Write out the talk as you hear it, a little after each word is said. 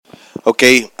Ok,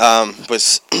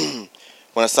 pues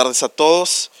buenas tardes a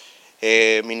todos.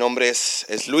 Mi nombre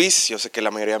es Luis. Yo sé que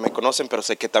la mayoría me conocen, pero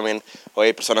sé que también hoy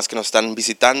hay personas que nos están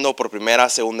visitando por primera,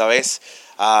 segunda vez.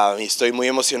 Y estoy muy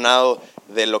emocionado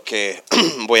de lo que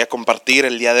voy a compartir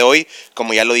el día de hoy.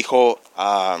 Como ya lo dijo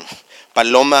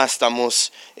Paloma,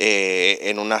 estamos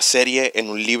en una serie, en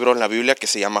un libro en la Biblia que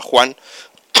se llama Juan.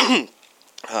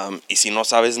 Y si no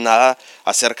sabes nada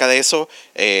acerca de eso,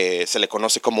 se le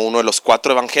conoce como uno de los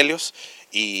 4 evangelios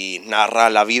y narra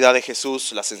la vida de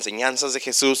Jesús, las enseñanzas de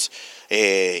Jesús,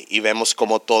 y vemos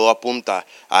cómo todo apunta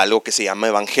a algo que se llama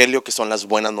evangelio, que son las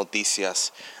buenas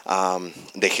noticias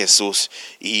de Jesús.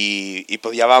 Y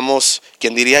pues ya vamos,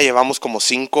 ¿quién diría? Llevamos como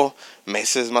 5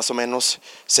 meses más o menos,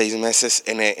 6 meses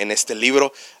en este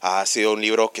libro. Ha sido un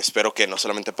libro que espero que no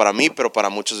solamente para mí, pero para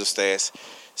muchos de ustedes,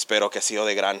 espero que ha sido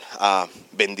de gran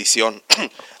bendición.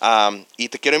 Y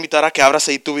te quiero invitar a que abras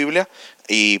ahí tu Biblia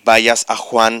y vayas a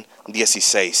Juan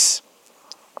 16.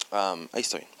 Ahí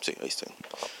estoy, sí, ahí estoy.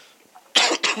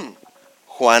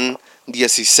 Juan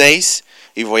 16,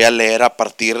 y voy a leer a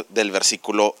partir del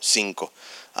versículo 5.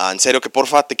 En serio que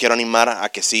porfa te quiero animar a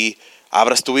que sí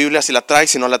abras tu Biblia si la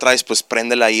traes. Si no la traes, pues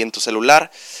préndela ahí en tu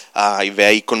celular y ve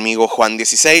ahí conmigo Juan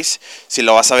 16. Si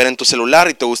lo vas a ver en tu celular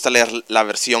y te gusta leer la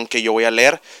versión que yo voy a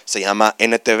leer, se llama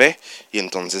NTV, y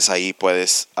entonces ahí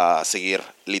puedes seguir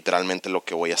literalmente lo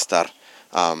que voy a estar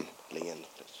leyendo.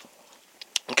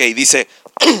 Ok, dice,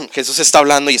 Jesús está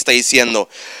hablando y está diciendo: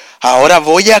 ahora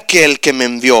voy a aquel que me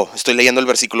envió. Estoy leyendo el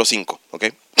versículo 5, ok.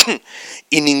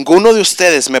 Y ninguno de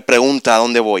ustedes me pregunta a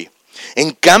dónde voy.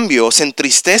 En cambio, se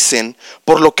entristecen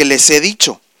por lo que les he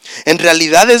dicho. En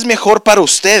realidad es mejor para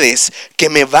ustedes que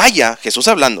me vaya, Jesús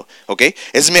hablando, ¿ok?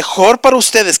 Es mejor para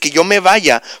ustedes que yo me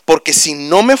vaya, porque si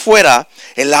no me fuera,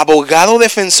 el abogado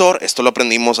defensor, esto lo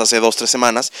aprendimos hace 2-3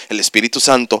 semanas, el Espíritu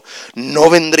Santo, no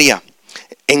vendría.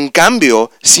 En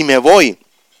cambio, si me voy,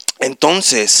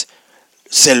 entonces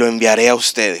se lo enviaré a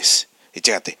ustedes. Y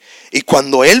chécate, y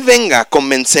cuando Él venga,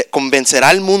 convencerá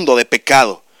al mundo de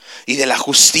pecado y de la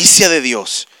justicia de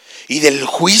Dios y del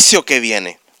juicio que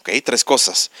viene. Okay, 3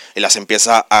 cosas. Y las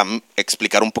empieza a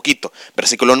explicar un poquito.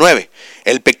 Versículo 9.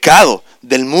 El pecado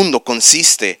del mundo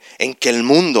consiste en que el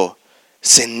mundo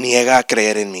se niega a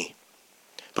creer en mí.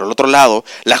 Por el otro lado,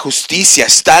 la justicia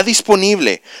está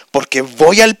disponible porque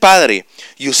voy al Padre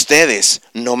y ustedes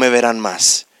no me verán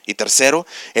más. Y tercero,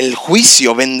 el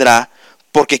juicio vendrá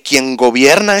porque quien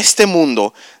gobierna este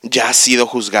mundo ya ha sido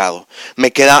juzgado.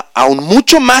 Me queda aún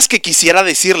mucho más que quisiera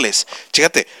decirles,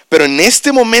 fíjate, pero en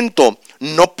este momento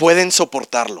no pueden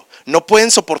soportarlo. No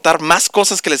pueden soportar más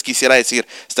cosas que les quisiera decir,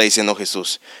 está diciendo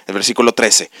Jesús. El versículo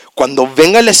 13, cuando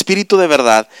venga el Espíritu de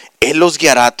verdad, Él los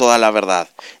guiará a toda la verdad.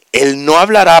 Él no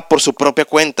hablará por su propia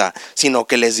cuenta, sino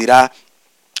que les dirá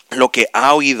lo que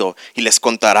ha oído y les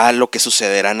contará lo que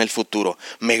sucederá en el futuro.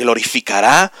 Me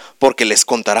glorificará porque les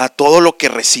contará todo lo que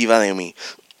reciba de mí.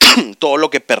 Todo lo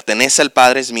que pertenece al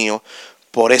Padre es mío.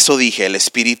 Por eso dije, el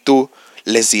Espíritu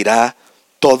les dirá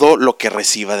todo lo que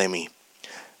reciba de mí.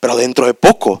 Pero dentro de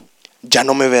poco ya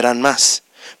no me verán más.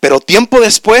 Pero tiempo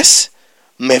después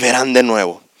me verán de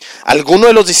nuevo. Algunos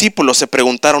de los discípulos se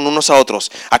preguntaron unos a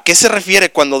otros, ¿a qué se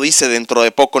refiere cuando dice dentro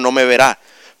de poco no me verá,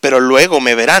 pero luego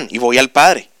me verán y voy al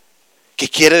Padre? ¿Qué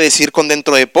quiere decir con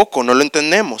dentro de poco? No lo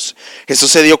entendemos.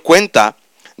 Jesús se dio cuenta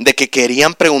de que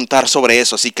querían preguntar sobre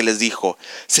eso, así que les dijo,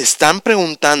 ¿se están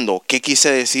preguntando qué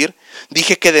quise decir?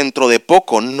 Dije que dentro de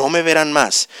poco no me verán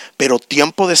más, pero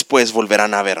tiempo después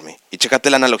volverán a verme. Y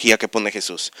chécate la analogía que pone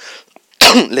Jesús.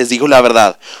 Les digo la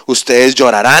verdad, ustedes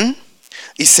llorarán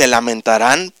y se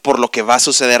lamentarán por lo que va a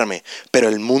sucederme, pero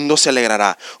el mundo se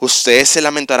alegrará. Ustedes se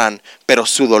lamentarán, pero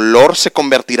su dolor se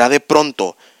convertirá de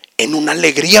pronto en una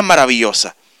alegría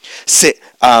maravillosa.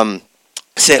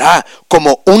 Será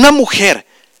como una mujer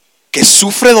que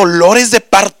sufre dolores de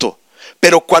parto,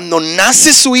 pero cuando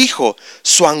nace su hijo,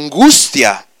 su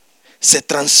angustia se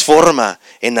transforma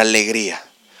en alegría,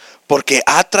 porque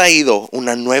ha traído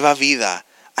una nueva vida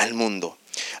al mundo.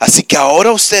 Así que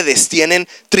ahora ustedes tienen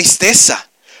tristeza,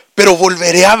 pero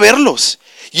volveré a verlos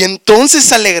y entonces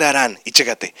se alegrarán. Y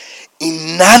chécate, y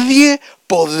nadie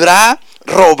podrá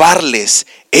robarles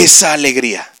esa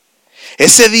alegría.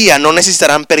 Ese día no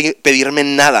necesitarán pedirme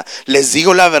nada. Les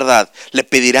digo la verdad, le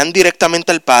pedirán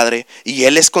directamente al Padre y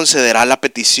Él les concederá la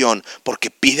petición porque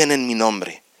piden en mi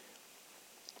nombre.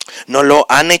 No lo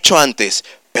han hecho antes,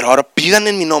 pero ahora pidan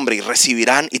en mi nombre y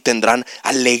recibirán y tendrán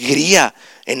alegría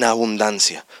en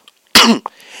abundancia.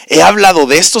 He hablado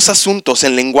de estos asuntos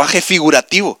en lenguaje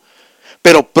figurativo,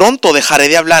 pero pronto dejaré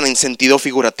de hablar en sentido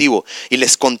figurativo y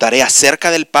les contaré acerca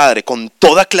del Padre con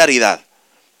toda claridad.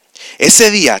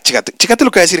 Ese día, chécate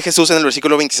lo que va a decir Jesús en el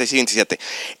versículo 26 y 27.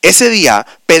 Ese día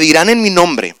pedirán en mi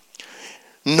nombre.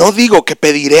 No digo que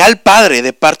pediré al Padre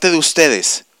de parte de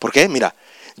ustedes. ¿Por qué? Mira,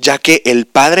 ya que el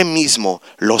Padre mismo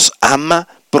los ama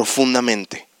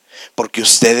profundamente, porque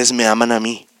ustedes me aman a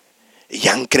mí y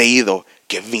han creído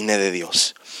que vine de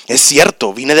Dios. Es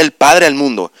cierto, vine del Padre al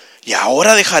mundo y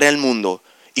ahora dejaré el mundo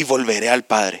y volveré al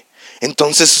Padre.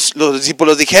 Entonces los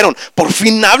discípulos dijeron: por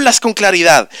fin hablas con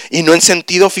claridad y no en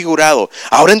sentido figurado.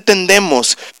 Ahora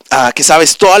entendemos que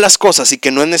sabes todas las cosas y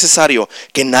que no es necesario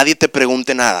que nadie te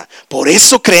pregunte nada. Por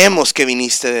eso creemos que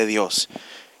viniste de Dios.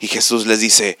 Y Jesús les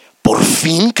dice: ¿por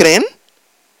fin creen?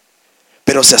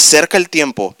 Pero se acerca el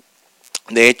tiempo,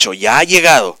 de hecho ya ha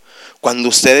llegado, cuando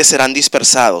ustedes serán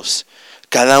dispersados.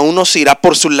 Cada uno se irá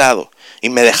por su lado y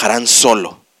me dejarán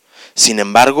solo. Sin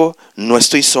embargo, no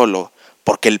estoy solo,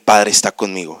 porque el Padre está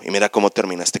conmigo. Y mira cómo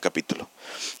termina este capítulo.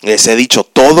 Les he dicho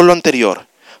todo lo anterior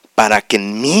para que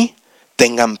en mí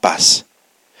tengan paz.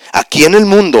 Aquí en el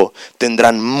mundo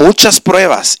tendrán muchas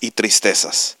pruebas y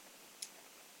tristezas.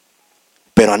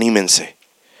 Pero anímense,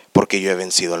 porque yo he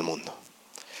vencido al mundo.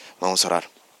 Vamos a orar.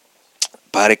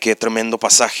 Padre, qué tremendo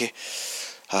pasaje.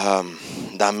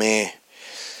 Dame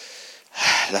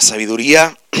la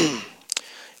sabiduría,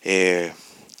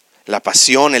 la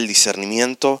pasión, el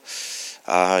discernimiento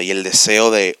y el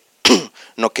deseo de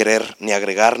no querer ni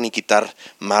agregar ni quitar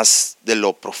más de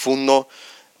lo profundo,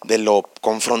 de lo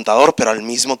confrontador, pero al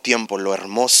mismo tiempo lo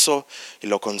hermoso y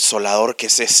lo consolador que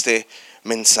es este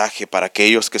mensaje para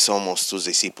aquellos que somos tus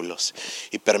discípulos.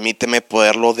 Y permíteme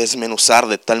poderlo desmenuzar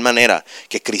de tal manera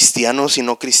que cristianos y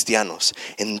no cristianos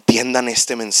entiendan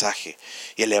este mensaje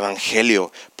y el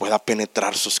evangelio pueda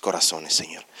penetrar sus corazones,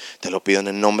 Señor. Te lo pido en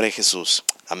el nombre de Jesús.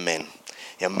 Amén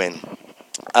y amén.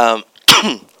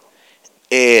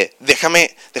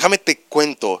 Déjame te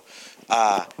cuento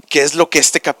qué es lo que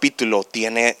este capítulo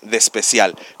tiene de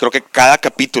especial. Creo que cada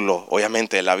capítulo,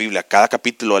 obviamente, de la Biblia, cada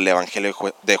capítulo del Evangelio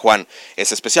de Juan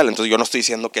es especial. Entonces yo no estoy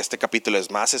diciendo que este capítulo es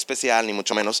más especial, ni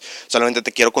mucho menos. Solamente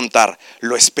te quiero contar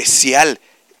lo especial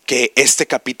que este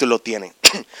capítulo tiene.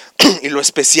 Y lo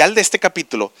especial de este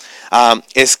capítulo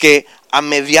es que a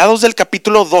mediados del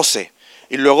capítulo 12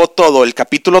 y luego todo el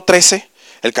capítulo 13,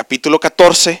 el capítulo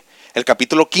 14, el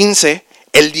capítulo 15,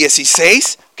 el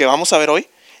 16 que vamos a ver hoy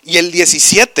y el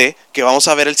 17 que vamos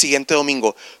a ver el siguiente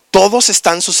domingo, todos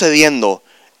están sucediendo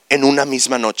en una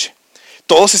misma noche.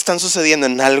 Todos están sucediendo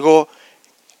en algo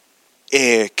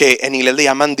que en inglés le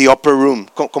llaman the upper room.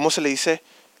 ¿Cómo se le dice?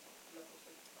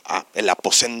 El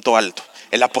aposento alto.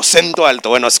 El aposento alto.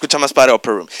 Bueno, escucha más para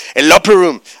upper room. El upper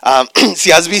room.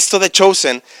 Si has visto The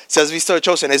Chosen,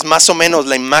 es más o menos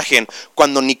la imagen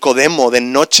cuando Nicodemo de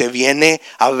noche viene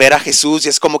a ver a Jesús y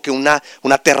es como que una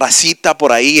terracita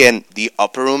por ahí en the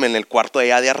upper room, en el cuarto de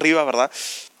allá de arriba, ¿verdad?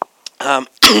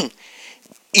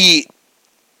 Y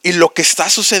lo que está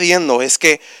sucediendo es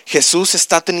que Jesús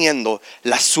está teniendo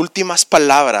las últimas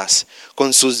palabras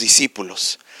con sus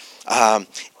discípulos.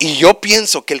 Y yo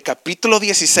pienso que el capítulo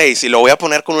 16, y lo voy a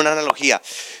poner con una analogía,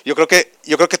 yo creo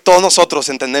que todos nosotros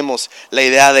entendemos la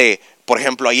idea de, por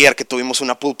ejemplo, ayer que tuvimos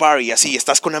una pool party y así,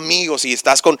 estás con amigos y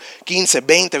estás con 15,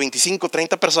 20, 25,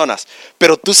 30 personas,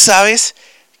 pero tú sabes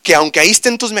que aunque ahí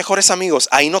estén tus mejores amigos,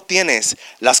 ahí no tienes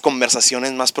las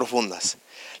conversaciones más profundas.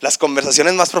 Las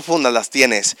conversaciones más profundas las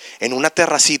tienes en una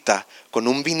terracita con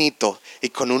un vinito y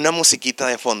con una musiquita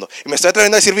de fondo. Y me estoy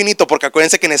atreviendo a decir vinito porque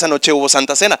acuérdense que en esa noche hubo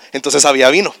Santa Cena, entonces había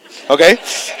vino. ¿Ok?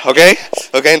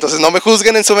 Entonces no me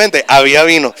juzguen en su mente, había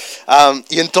vino.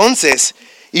 Y entonces,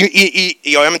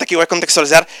 y obviamente aquí voy a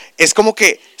contextualizar, es como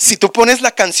que si tú pones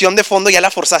la canción de fondo ya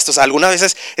la forzaste, o sea, algunas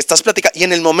veces estás platicando y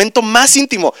en el momento más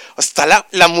íntimo está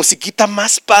la musiquita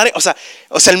más padre, o sea,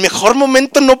 el mejor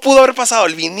momento no pudo haber pasado,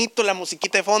 el vinito, la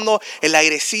musiquita de fondo, el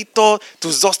airecito,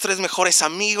 tus 2, 3 mejores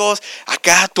amigos,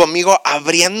 acá tu amigo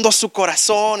abriendo su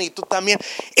corazón y tú también.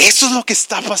 Eso es lo que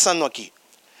está pasando aquí.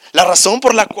 La razón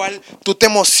por la cual tú te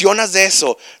emocionas de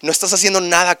eso, no estás haciendo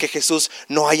nada que Jesús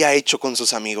no haya hecho con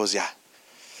sus amigos ya.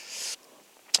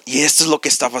 Y esto es lo que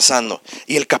está pasando.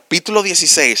 Y el capítulo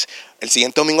 16, el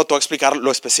siguiente domingo te voy a explicar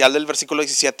lo especial del versículo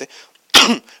 17,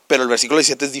 pero el versículo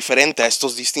 17 es diferente a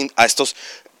estos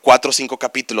 4 o 5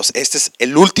 capítulos. Este es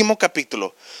el último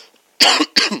capítulo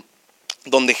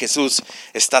donde Jesús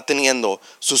está teniendo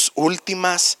sus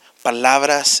últimas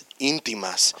palabras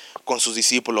íntimas con sus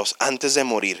discípulos antes de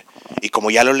morir. Y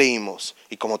como ya lo leímos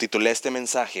y como titulé este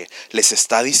mensaje, les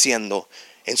está diciendo,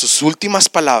 en sus últimas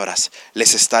palabras,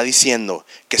 les está diciendo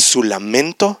que su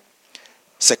lamento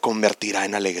se convertirá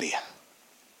en alegría.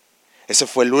 Ese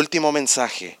fue el último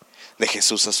mensaje de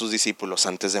Jesús a sus discípulos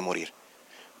antes de morir.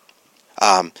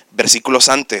 Versículos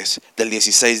antes del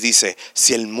 16 dice,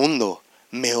 si el mundo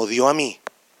me odió a mí,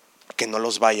 que no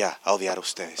los vaya a odiar a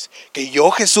ustedes. Que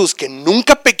yo, Jesús, que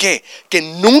nunca pequé, que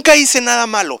nunca hice nada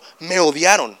malo, me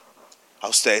odiaron. A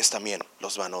ustedes también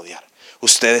los van a odiar.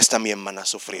 Ustedes también van a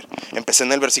sufrir. Empecé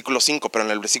en el versículo 5, pero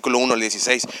en el versículo 1 al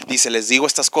 16 dice, les digo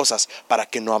estas cosas para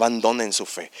que no abandonen su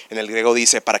fe. En el griego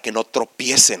dice, para que no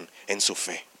tropiecen en su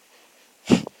fe.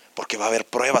 Porque va a haber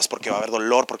pruebas, porque va a haber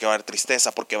dolor, porque va a haber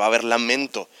tristeza, porque va a haber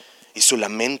lamento. Y su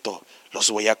lamento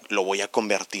lo voy a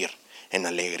convertir en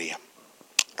alegría.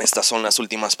 Estas son las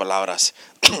últimas palabras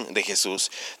de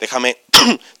Jesús. Déjame,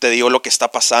 te digo lo que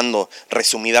está pasando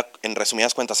en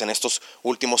resumidas cuentas en estos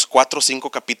últimos 4 o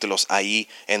 5 capítulos ahí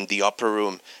en The Upper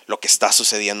Room. Lo que está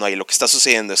sucediendo ahí, lo que está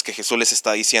sucediendo es que Jesús les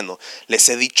está diciendo, les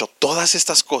he dicho todas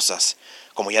estas cosas,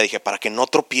 como ya dije, para que no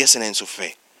tropiecen en su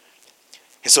fe.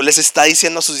 Jesús les está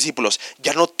diciendo a sus discípulos,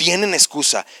 ya no tienen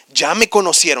excusa, ya me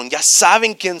conocieron, ya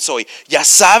saben quién soy, ya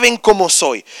saben cómo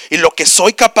soy y lo que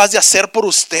soy capaz de hacer por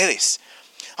ustedes.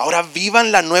 Ahora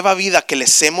vivan la nueva vida que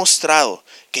les he mostrado,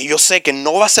 que yo sé que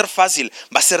no va a ser fácil,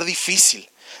 va a ser difícil.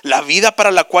 La vida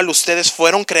para la cual ustedes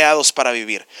fueron creados para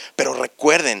vivir. Pero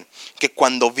recuerden que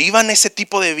cuando vivan ese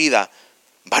tipo de vida,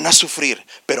 van a sufrir,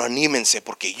 pero anímense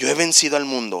porque yo he vencido al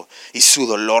mundo y su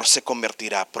dolor se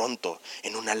convertirá pronto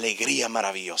en una alegría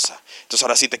maravillosa. Entonces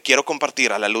ahora sí te quiero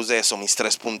compartir a la luz de eso mis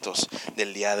 3 puntos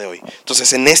del día de hoy.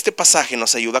 Entonces en este pasaje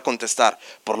nos ayuda a contestar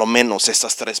por lo menos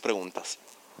estas 3 preguntas.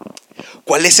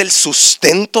 ¿Cuál es el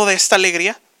sustento de esta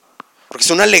alegría? Porque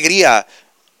es una alegría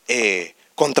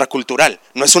contracultural.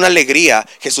 No es una alegría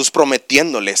Jesús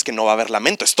prometiéndoles que no va a haber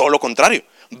lamento. Es todo lo contrario.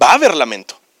 Va a haber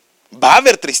lamento. Va a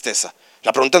haber tristeza.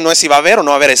 La pregunta no es si va a haber o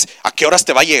no va a haber, es a qué horas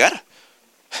te va a llegar.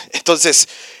 Entonces,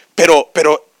 pero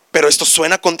esto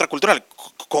suena contracultural.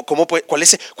 ¿Cuál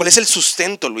es el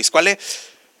sustento, Luis? ¿Cuál es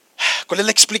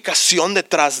la explicación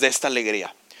detrás de esta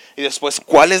alegría? Y después,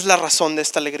 ¿cuál es la razón de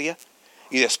esta alegría?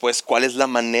 Y después, ¿cuál es la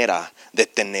manera de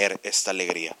tener esta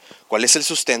alegría? ¿Cuál es el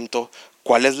sustento?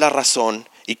 ¿Cuál es la razón?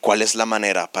 ¿Y cuál es la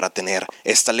manera para tener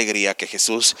esta alegría que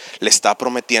Jesús le está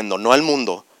prometiendo, no al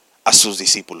mundo, a sus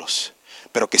discípulos?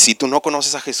 Pero que si tú no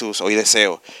conoces a Jesús, hoy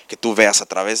deseo que tú veas a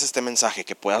través de este mensaje,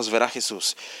 que puedas ver a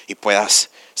Jesús y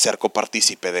puedas ser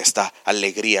copartícipe de esta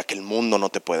alegría que el mundo no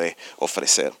te puede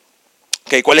ofrecer.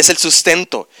 Okay, ¿cuál es el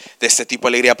sustento de este tipo de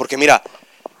alegría? Porque mira,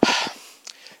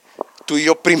 tú y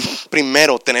yo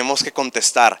primero tenemos que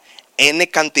contestar N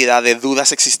cantidad de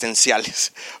dudas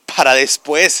existenciales para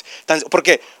después,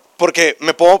 porque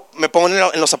me pongo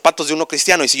en los zapatos de uno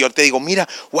cristiano y si yo te digo, mira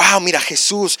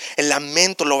Jesús, el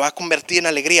lamento lo va a convertir en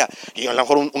alegría. Y a lo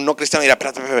mejor un no cristiano dirá,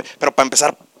 pero para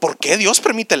empezar, ¿por qué Dios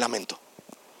permite el lamento?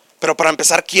 Pero para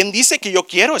empezar, ¿quién dice que yo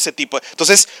quiero ese tipo?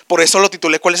 Entonces, por eso lo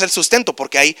titulé ¿cuál es el sustento?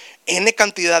 Porque hay N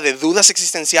cantidad de dudas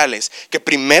existenciales que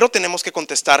primero tenemos que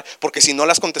contestar, porque si no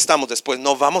las contestamos después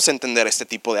no vamos a entender este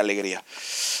tipo de alegría.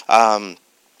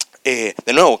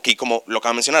 De nuevo, aquí como lo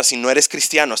acabo de mencionar, si no eres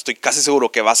cristiano, estoy casi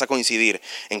seguro que vas a coincidir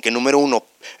en que número 1,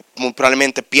 muy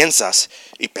probablemente piensas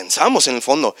y pensamos en el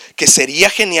fondo que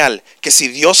sería genial que si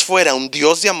Dios fuera un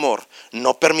Dios de amor,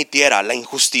 no permitiera la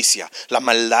injusticia, la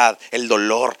maldad, el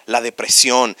dolor, la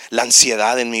depresión, la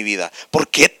ansiedad en mi vida. ¿Por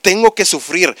qué tengo que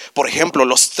sufrir, por ejemplo,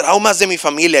 los traumas de mi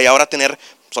familia y ahora tener,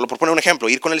 solo por poner un ejemplo,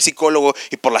 ir con el psicólogo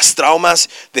y por las traumas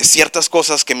de ciertas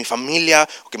cosas que mi familia,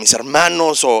 o que mis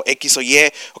hermanos, o X o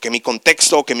Y, o que mi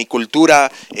contexto, o que mi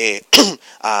cultura,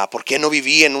 por qué no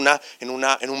viví en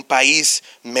un país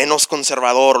menos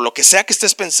conservador, lo que sea que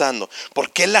estés pensando?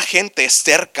 ¿Por qué la gente es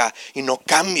terca y no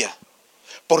cambia?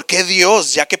 ¿Por qué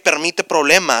Dios, ya que permite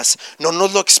problemas, no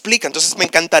nos lo explica? Entonces me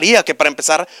encantaría que para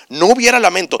empezar no hubiera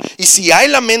lamento. Y si hay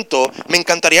lamento, me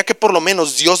encantaría que por lo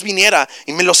menos Dios viniera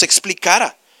y me los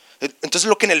explicara. Entonces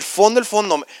lo que en el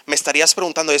fondo me estarías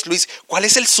preguntando es, Luis, ¿cuál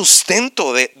es el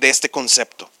sustento de este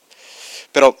concepto?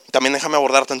 Pero también déjame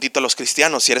abordar tantito a los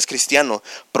cristianos. Si eres cristiano,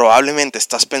 probablemente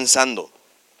estás pensando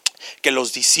que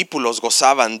los discípulos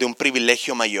gozaban de un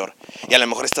privilegio mayor. Y a lo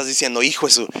mejor estás diciendo, hijo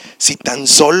Jesús, si tan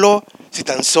solo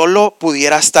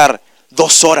pudiera estar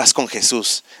 2 horas con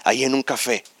Jesús ahí en un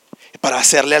café para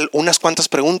hacerle unas cuantas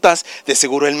preguntas, de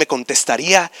seguro Él me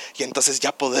contestaría y entonces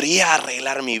ya podría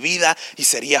arreglar mi vida y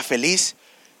sería feliz.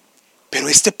 Pero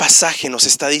este pasaje nos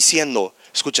está diciendo,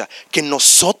 escucha, que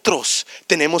nosotros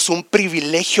tenemos un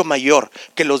privilegio mayor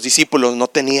que los discípulos no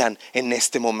tenían en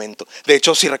este momento. De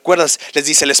hecho, si recuerdas, les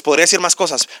dice, les podría decir más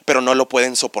cosas, pero no lo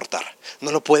pueden soportar,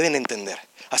 no lo pueden entender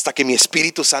hasta que mi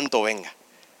Espíritu Santo venga.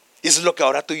 Y eso es lo que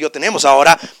ahora tú y yo tenemos.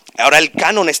 Ahora el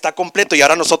canon está completo y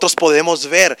ahora nosotros podemos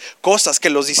ver cosas que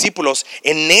los discípulos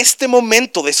en este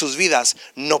momento de sus vidas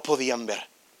no podían ver.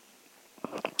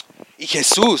 Y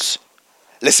Jesús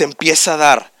les empieza a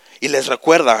dar y les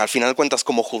recuerda, al final de cuentas,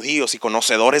 como judíos y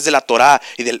conocedores de la Torá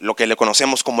y de lo que le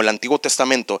conocemos como el Antiguo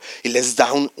Testamento, y les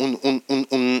da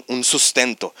un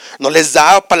sustento. No les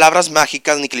da palabras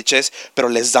mágicas ni clichés, pero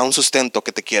les da un sustento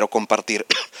que te quiero compartir.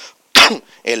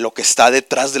 Lo que está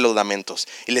detrás de los lamentos.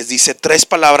 Y les dice 3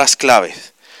 palabras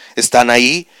claves. Están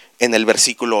ahí en el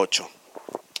versículo 8.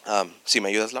 ¿Sí me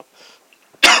ayudas, Lau?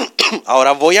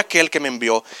 Ahora voy a aquel que me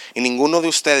envió y ninguno de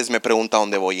ustedes me pregunta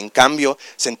dónde voy. En cambio,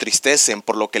 se entristecen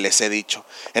por lo que les he dicho.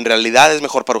 En realidad es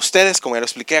mejor para ustedes, como ya lo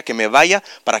expliqué, a que me vaya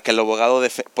para que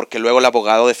porque luego el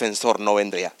abogado defensor no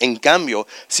vendría. En cambio,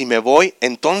 si me voy,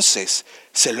 entonces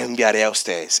se lo enviaré a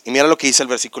ustedes. Y mira lo que dice el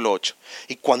versículo 8.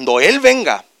 Y cuando Él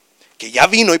venga, que ya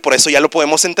vino y por eso ya lo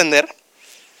podemos entender,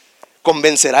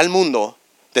 convencerá al mundo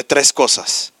de 3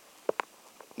 cosas.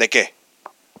 ¿De qué?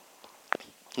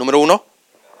 Número 1,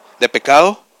 de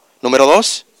pecado. Número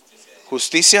 2,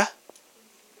 justicia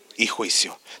y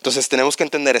juicio. Entonces tenemos que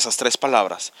entender esas 3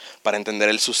 palabras para entender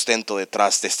el sustento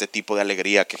detrás de este tipo de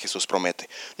alegría que Jesús promete.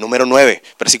 Número 9,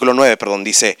 versículo 9,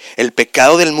 dice: el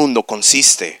pecado del mundo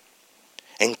consiste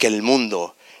en que el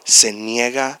mundo se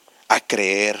niega a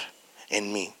creer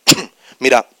en mí.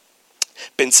 Mira,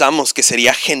 pensamos que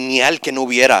sería genial que no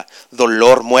hubiera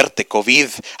dolor, muerte, COVID,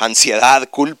 ansiedad,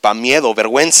 culpa, miedo,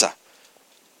 vergüenza.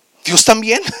 Dios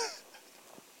también.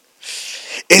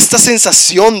 Esta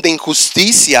sensación de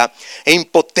injusticia e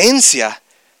impotencia,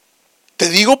 ¿te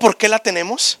digo por qué la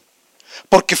tenemos?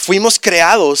 Porque fuimos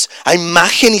creados a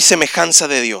imagen y semejanza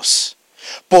de Dios.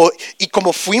 Y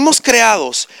como fuimos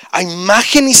creados a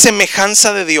imagen y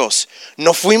semejanza de Dios,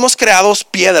 no fuimos creados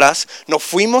piedras, no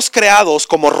fuimos creados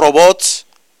como robots.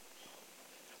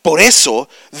 Por eso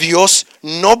Dios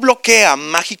no bloquea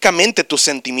mágicamente tus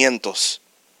sentimientos.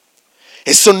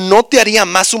 Eso no te haría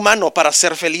más humano para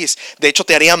ser feliz. De hecho,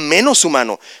 te haría menos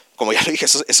humano. Como ya lo dije,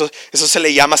 eso se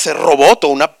le llama ser robot o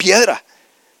una piedra.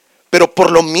 Pero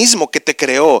por lo mismo que te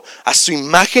creó a su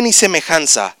imagen y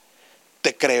semejanza,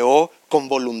 te creó con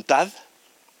voluntad,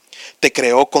 te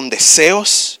creó con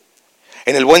deseos.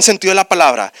 En el buen sentido de la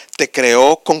palabra, te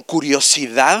creó con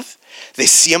curiosidad de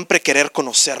siempre querer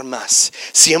conocer más,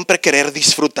 siempre querer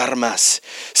disfrutar más,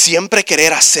 siempre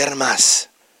querer hacer más.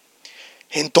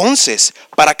 Entonces,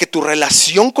 para que tu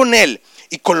relación con Él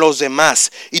y con los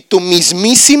demás y tu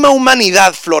mismísima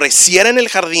humanidad floreciera en el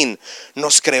jardín,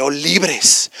 nos creó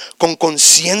libres, con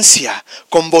conciencia,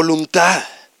 con voluntad.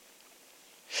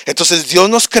 Entonces Dios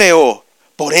nos creó,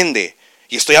 por ende,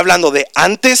 y estoy hablando de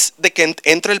antes de que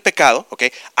entre el pecado, ¿ok?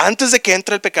 Antes de que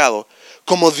entre el pecado,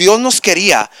 como Dios nos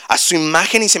quería a su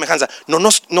imagen y semejanza. No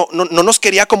nos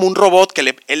quería como un robot que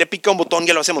Él le pica un botón y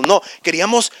ya lo hacemos. No,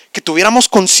 queríamos que tuviéramos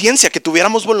conciencia, que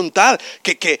tuviéramos voluntad,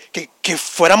 que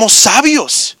fuéramos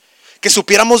sabios, que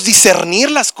supiéramos discernir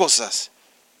las cosas.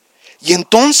 Y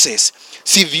entonces,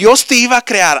 si Dios te iba a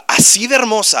crear así de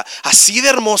hermosa, así de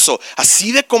hermoso,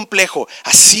 así de complejo,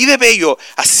 así de bello,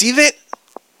 así de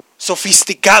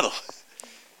sofisticado,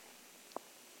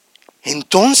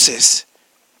 entonces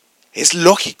es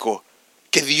lógico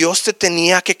que Dios te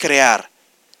tenía que crear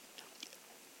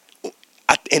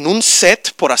en un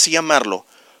set, por así llamarlo,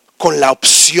 con la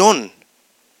opción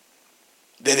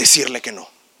de decirle que no.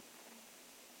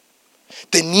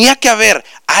 Tenía que haber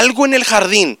algo en el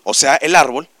jardín, o sea, el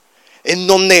árbol, en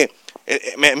donde,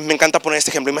 me encanta poner este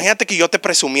ejemplo. Imagínate que yo te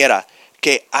presumiera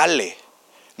que Ale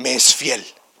me es fiel,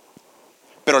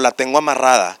 pero la tengo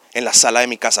amarrada en la sala de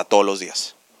mi casa todos los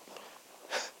días.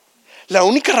 La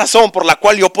única razón por la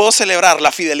cual yo puedo celebrar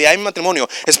la fidelidad de mi matrimonio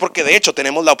es porque de hecho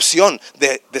tenemos la opción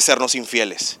de sernos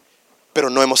infieles, pero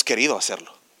no hemos querido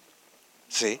hacerlo.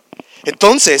 ¿Sí?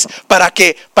 Entonces, para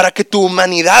que tu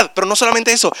humanidad, pero no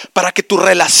solamente eso, para que tu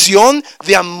relación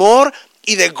de amor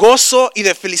y de gozo y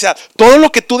de felicidad, todo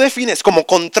lo que tú defines como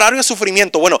contrario a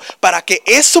sufrimiento, bueno, para que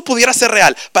eso pudiera ser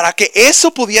real, para que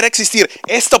eso pudiera existir,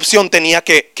 esta opción tenía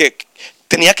que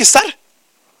estar.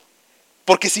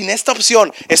 Porque sin esta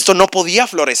opción, esto no podía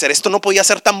florecer, esto no podía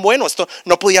ser tan bueno, esto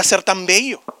no podía ser tan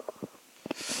bello.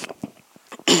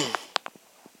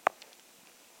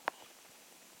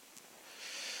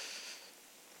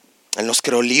 Él nos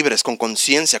creó libres, con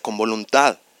conciencia, con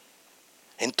voluntad.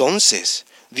 Entonces,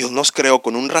 Dios nos creó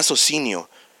con un raciocinio,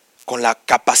 con la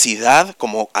capacidad,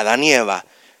 como Adán y Eva,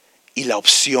 y la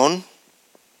opción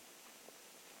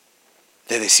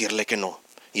de decirle que no.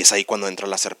 Y es ahí cuando entra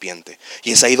la serpiente.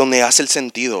 Y es ahí donde hace el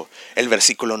sentido el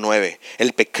versículo 9.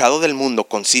 El pecado del mundo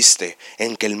consiste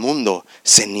en que el mundo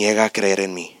se niega a creer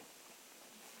en mí.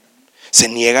 Se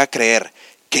niega a creer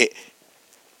que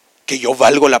yo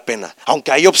valgo la pena.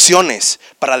 Aunque hay opciones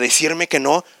para decirme que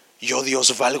no, yo,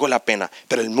 Dios, valgo la pena.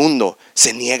 Pero el mundo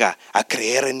se niega a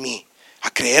creer en mí.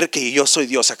 a creer que yo soy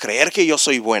Dios, a creer que yo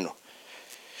soy bueno.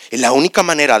 Y la única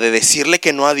manera de decirle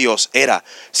que no a Dios era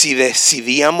si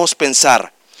decidíamos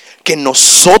pensar que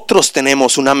nosotros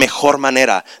tenemos una mejor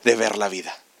manera de ver la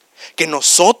vida. Que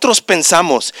nosotros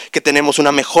pensamos que tenemos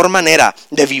una mejor manera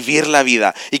de vivir la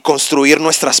vida y construir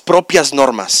nuestras propias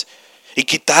normas y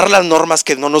quitar las normas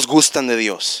que no nos gustan de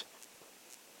Dios.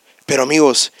 Pero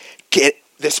amigos, que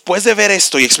después de ver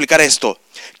esto y explicar esto,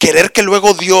 querer que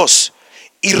luego Dios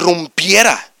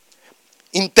interrumpiera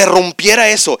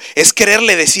eso, es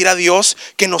quererle decir a Dios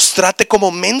que nos trate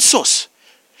como mensos.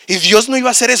 Y Dios no iba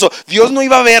a hacer eso. Dios no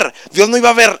iba a ver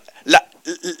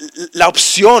la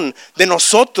opción de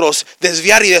nosotros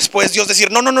desviar y después Dios decir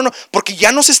no, porque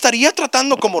ya nos estaría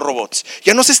tratando como robots,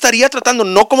 ya nos estaría tratando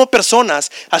no como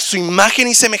personas a su imagen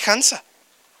y semejanza.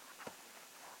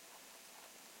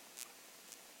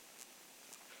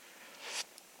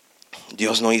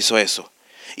 Dios no hizo eso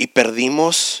y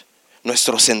perdimos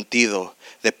nuestro sentido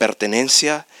de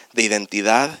pertenencia, de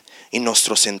identidad y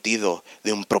nuestro sentido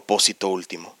de un propósito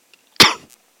último.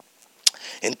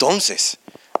 Entonces,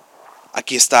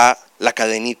 aquí está la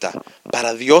cadenita.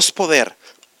 Para Dios poder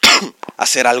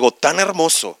hacer algo tan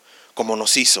hermoso como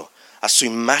nos hizo, a su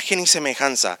imagen y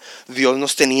semejanza, Dios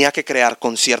nos tenía que crear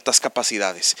con ciertas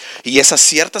capacidades. Y esas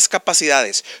ciertas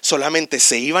capacidades solamente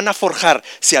se iban a forjar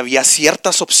si había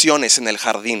ciertas opciones en el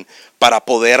jardín para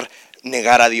poder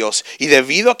negar a Dios. Y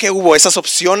debido a que hubo esas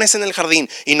opciones en el jardín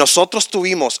y nosotros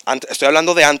tuvimos, estoy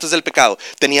hablando de antes del pecado,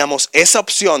 teníamos esa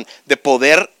opción de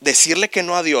poder decirle que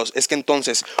no a Dios, es que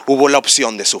entonces hubo la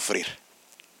opción de sufrir.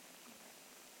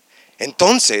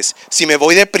 Entonces, si me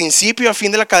voy de principio a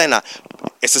fin de la cadena,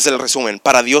 este es el resumen.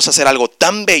 Para Dios hacer algo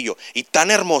tan bello y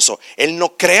tan hermoso, Él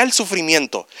no crea el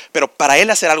sufrimiento, pero para Él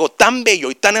hacer algo tan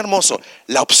bello y tan hermoso,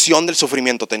 la opción del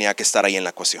sufrimiento tenía que estar ahí en la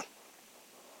ecuación.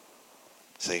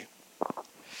 ¿Sí?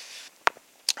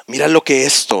 Mira lo que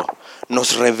esto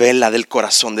nos revela del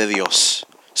corazón de Dios.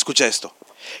 Escucha esto.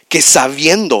 Que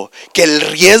sabiendo que el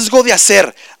riesgo de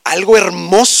hacer algo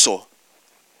hermoso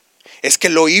es que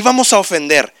lo íbamos a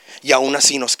ofender, y aún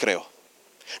así nos creó.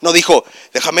 No dijo,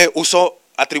 déjame uso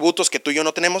atributos que tú y yo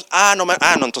no tenemos.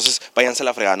 No, entonces váyanse a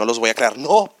la fregada, no los voy a crear.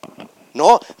 No.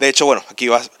 De hecho, bueno, aquí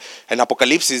va, en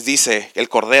Apocalipsis dice, el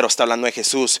Cordero, está hablando de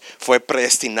Jesús, fue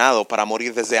predestinado para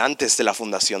morir desde antes de la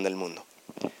fundación del mundo.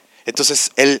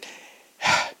 Entonces, Él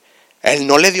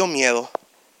no le dio miedo.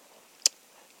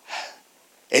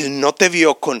 Él no te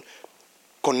vio con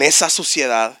esa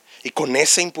suciedad y con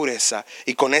esa impureza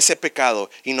y con ese pecado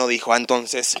y no dijo,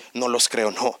 entonces no los creo.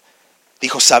 No,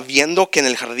 dijo, sabiendo que en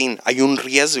el jardín hay un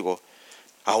riesgo,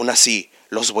 aún así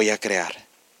los voy a crear.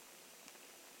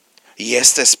 Y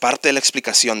esta es parte de la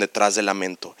explicación detrás del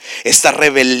lamento. Esta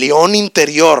rebelión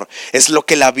interior es lo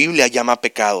que la Biblia llama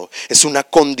pecado. Es una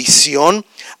condición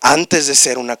antes de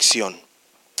ser una acción.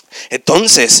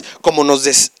 Entonces, como nos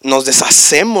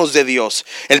deshacemos de Dios,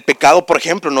 el pecado, por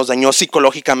ejemplo, nos dañó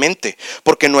psicológicamente,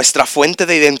 porque nuestra fuente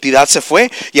de identidad se fue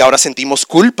y ahora sentimos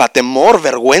culpa, temor,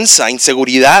 vergüenza,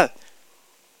 inseguridad.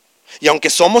 Y aunque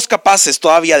somos capaces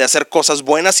todavía de hacer cosas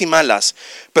buenas y malas,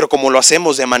 pero como lo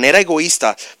hacemos de manera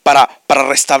egoísta para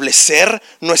restablecer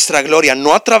nuestra gloria,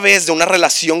 no a través de una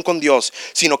relación con Dios,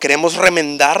 sino queremos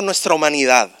remendar nuestra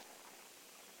humanidad.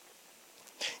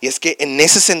 Y es que en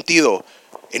ese sentido,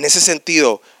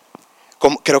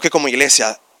 creo que como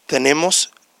iglesia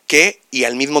tenemos que y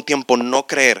al mismo tiempo no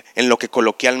creer en lo que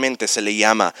coloquialmente se le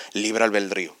llama libre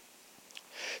albedrío.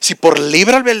 Si por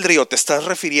libre albedrío te estás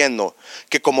refiriendo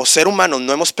que como ser humano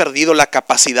no hemos perdido la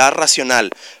capacidad racional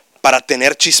para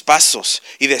tener chispazos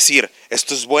y decir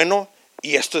esto es bueno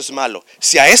y esto es malo,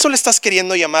 si a eso le estás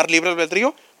queriendo llamar libre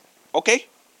albedrío, ok.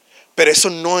 Pero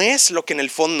eso no es lo que en el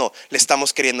fondo le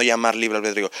estamos queriendo llamar libre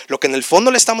albedrío. Lo que en el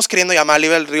fondo le estamos queriendo llamar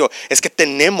libre albedrío es que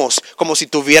tenemos, como si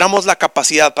tuviéramos la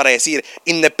capacidad para decir,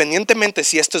 independientemente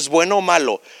si esto es bueno o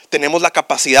malo, tenemos la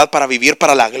capacidad para vivir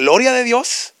para la gloria de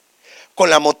Dios, con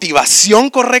la motivación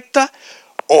correcta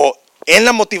o en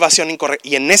la motivación incorrecta.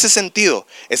 Y en ese sentido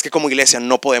es que como iglesia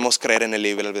no podemos creer en el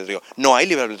libre albedrío. No hay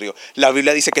libre albedrío. La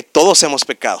Biblia dice que todos hemos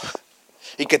pecado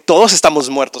y que todos estamos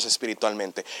muertos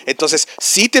espiritualmente. Entonces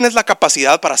sí tienes la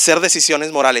capacidad para hacer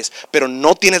decisiones morales, pero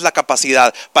no tienes la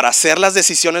capacidad para hacer las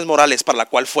decisiones morales para la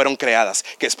cual fueron creadas,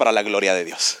 que es para la gloria de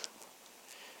Dios.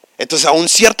 Entonces a un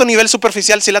cierto nivel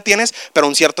superficial sí la tienes, pero a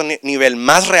un cierto nivel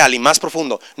más real y más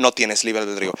profundo no tienes libre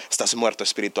albedrío. Estás muerto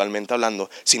espiritualmente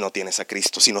hablando si no tienes a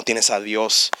Cristo, si no tienes a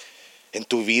Dios en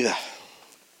tu vida.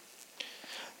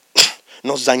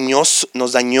 Nos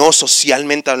dañó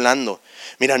socialmente hablando.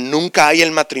 Mira, nunca hay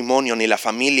el matrimonio, ni la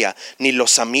familia, ni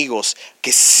los amigos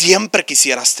que siempre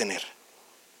quisieras tener.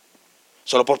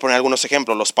 Solo por poner algunos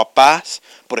ejemplos, los papás,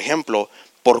 por ejemplo,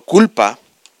 por culpa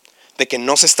de que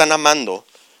no se están amando,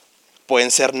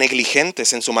 pueden ser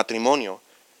negligentes en su matrimonio.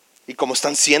 Y como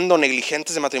están siendo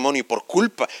negligentes de matrimonio y por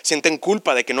culpa, sienten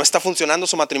culpa de que no está funcionando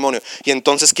su matrimonio, y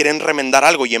entonces quieren remendar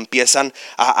algo y empiezan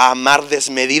a amar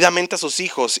desmedidamente a sus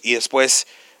hijos, y después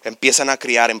empiezan a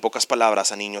criar, en pocas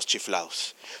palabras, a niños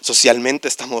chiflados. Socialmente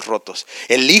estamos rotos.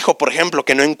 El hijo, por ejemplo,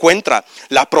 que no encuentra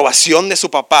la aprobación de su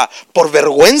papá por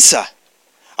vergüenza,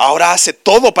 ahora hace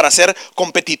todo para ser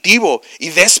competitivo y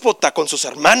déspota con sus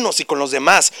hermanos y con los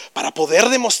demás para poder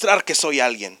demostrar que soy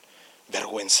alguien.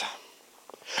 Vergüenza.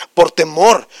 Por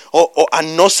temor o a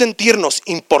no sentirnos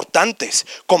importantes,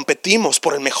 competimos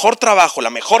por el mejor trabajo, la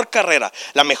mejor carrera,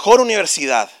 la mejor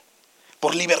universidad.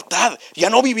 Por libertad,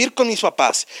 ya no vivir con mis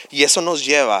papás. Y eso nos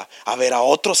lleva a ver a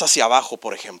otros hacia abajo,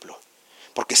 por ejemplo,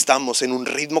 porque estamos en un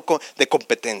ritmo de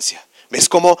competencia. ¿Ves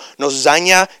cómo nos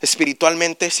daña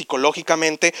espiritualmente,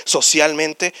 psicológicamente,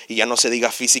 socialmente, y ya no se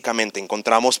diga físicamente?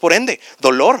 Encontramos, por ende,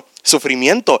 dolor,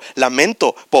 sufrimiento,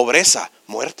 lamento, pobreza,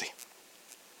 muerte.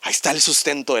 Ahí está el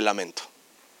sustento del lamento.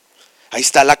 Ahí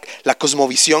está la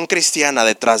cosmovisión cristiana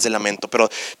detrás del lamento. Pero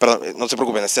no se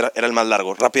preocupen, este era el más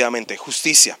largo. Rápidamente,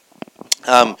 justicia.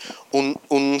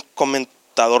 Un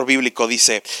comentador bíblico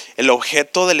dice: el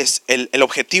objetivo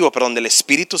del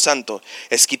Espíritu Santo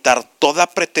es quitar toda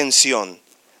pretensión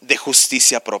de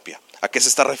justicia propia. ¿A qué se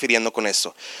está refiriendo con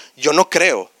esto? Yo no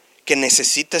creo que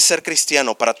necesites ser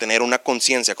cristiano para tener una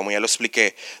conciencia, como ya lo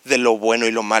expliqué, de lo bueno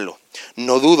y lo malo.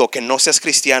 No dudo que no seas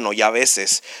cristiano y a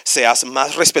veces seas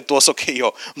más respetuoso que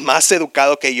yo, más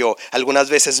educado que yo, algunas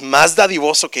veces más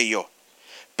dadivoso que yo.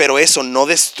 Pero eso no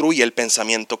destruye el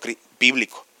pensamiento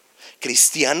bíblico.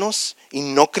 Cristianos y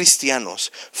no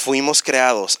cristianos fuimos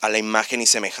creados a la imagen y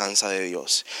semejanza de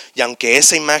Dios. Y aunque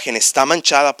esa imagen está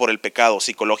manchada por el pecado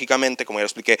psicológicamente, como ya lo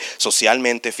expliqué,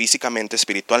 socialmente, físicamente,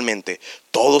 espiritualmente,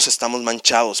 todos estamos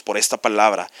manchados por esta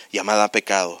palabra llamada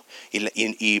pecado.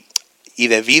 Y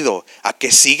debido a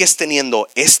que sigues teniendo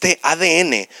este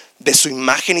ADN de su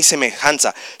imagen y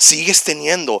semejanza, sigues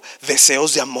teniendo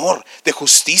deseos de amor, de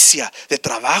justicia, de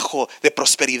trabajo, de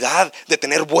prosperidad, de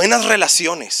tener buenas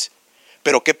relaciones.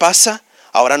 Pero ¿qué pasa?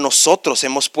 Ahora nosotros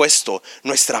hemos puesto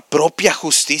nuestra propia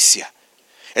justicia,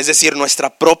 es decir,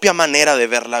 nuestra propia manera de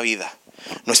ver la vida,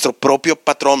 nuestro propio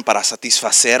patrón para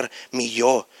satisfacer mi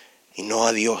yo y no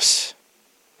a Dios.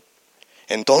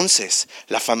 Entonces,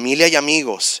 la familia y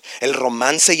amigos, el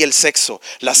romance y el sexo,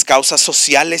 las causas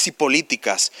sociales y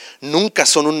políticas nunca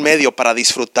son un medio para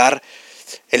disfrutar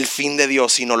el fin de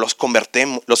Dios, sino los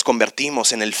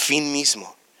convertimos en el fin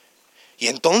mismo. Y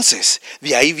entonces,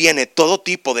 de ahí viene todo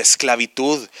tipo de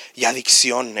esclavitud y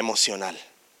adicción emocional.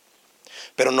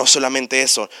 Pero no solamente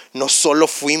eso, no solo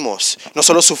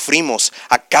sufrimos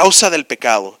a causa del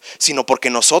pecado, sino porque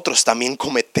nosotros también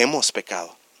cometemos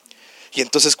pecado. Y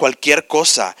entonces cualquier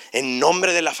cosa en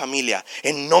nombre de la familia,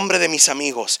 en nombre de mis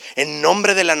amigos, en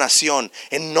nombre de la nación,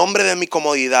 en nombre de mi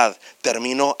comodidad,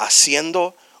 termino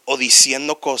haciendo o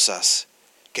diciendo cosas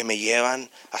que me llevan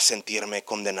a sentirme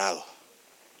condenado,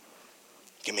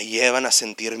 que me llevan a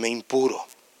sentirme impuro.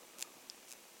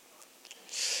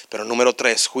 Pero número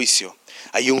 3, juicio.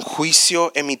 Hay un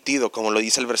juicio emitido, como lo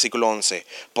dice el versículo 11,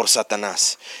 por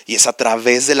Satanás, y es a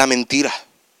través de la mentira.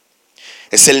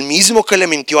 Es el mismo que le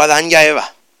mintió a Adán y a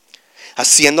Eva,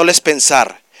 haciéndoles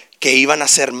pensar que iban a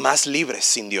ser más libres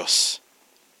sin Dios.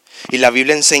 Y la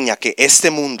Biblia enseña que este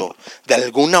mundo, de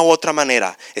alguna u otra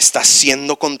manera, está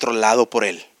siendo controlado por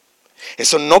él.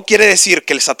 Eso no quiere decir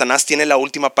que el Satanás tiene la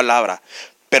última palabra,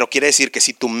 pero quiere decir que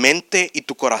si tu mente y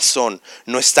tu corazón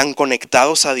no están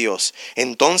conectados a Dios,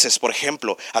 entonces, por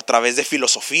ejemplo, a través de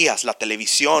filosofías, la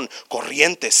televisión,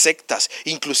 corrientes, sectas,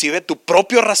 inclusive tu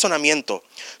propio razonamiento,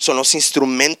 son los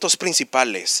instrumentos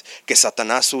principales que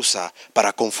Satanás usa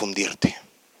para confundirte.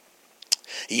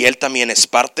 Y él también es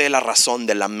parte de la razón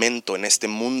del lamento en este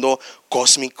mundo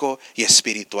cósmico y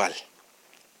espiritual.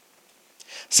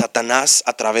 Satanás,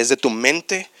 a través de tu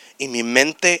mente y mi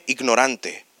mente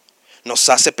ignorante, nos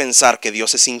hace pensar que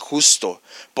Dios es injusto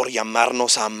por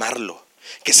llamarnos a amarlo,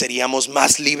 que seríamos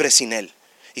más libres sin Él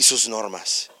y sus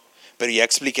normas. Pero ya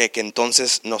expliqué que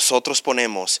entonces nosotros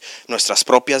ponemos nuestras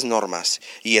propias normas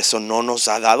y eso no nos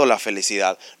ha dado la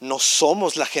felicidad. No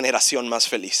somos la generación más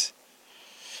feliz.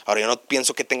 Ahora, yo no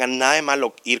pienso que tenga nada de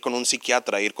malo ir con un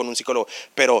psiquiatra, ir con un psicólogo,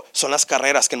 pero son las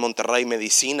carreras que en Monterrey,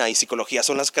 medicina y psicología,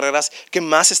 son las carreras que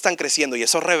más están creciendo y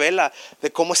eso revela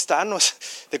de cómo estamos.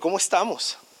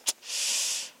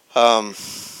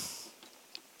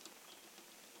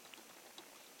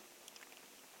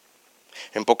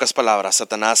 En pocas palabras,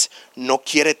 Satanás no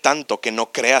quiere tanto que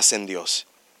no creas en Dios.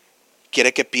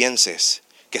 Quiere que pienses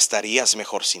que estarías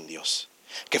mejor sin Dios,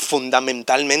 que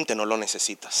fundamentalmente no lo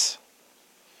necesitas.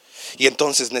 Y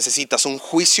entonces necesitas un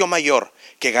juicio mayor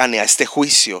que gane a este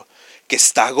juicio que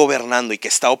está gobernando y que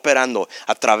está operando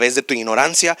a través de tu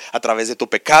ignorancia, a través de tu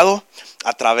pecado,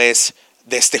 a través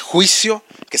de este juicio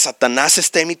que Satanás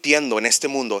está emitiendo en este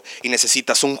mundo. Y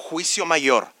necesitas un juicio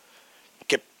mayor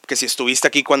que si estuviste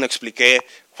aquí cuando expliqué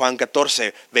Juan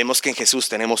 14, vemos que en Jesús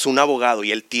tenemos un abogado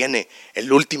y Él tiene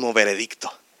el último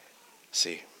veredicto.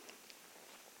 Sí.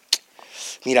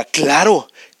 Mira, claro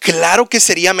que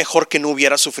sería mejor que no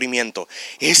hubiera sufrimiento.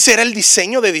 Ese era el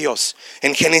diseño de Dios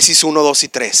en Génesis 1, 2 y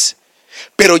 3.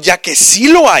 Pero ya que sí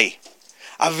lo hay,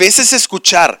 a veces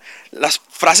escuchar las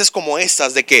frases como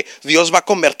estas de que Dios va a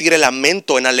convertir el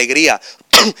lamento en alegría,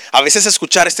 a veces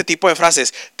escuchar este tipo de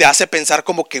frases te hace pensar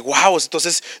como que wow,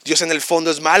 entonces Dios en el fondo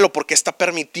es malo porque está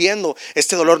permitiendo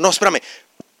este dolor. No, espérame.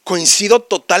 Coincido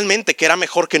totalmente que era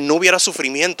mejor que no hubiera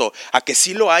sufrimiento a que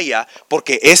sí lo haya,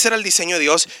 porque ese era el diseño de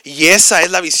Dios y esa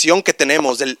es la visión que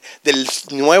tenemos del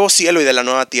nuevo cielo y de la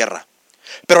nueva tierra.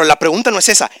 Pero la pregunta no es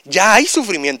esa, ya hay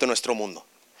sufrimiento en nuestro mundo.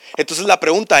 Entonces la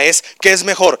pregunta es, ¿qué es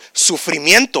mejor?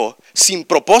 ¿Sufrimiento sin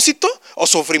propósito o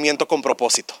sufrimiento con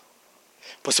propósito?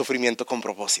 Pues sufrimiento con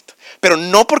propósito. Pero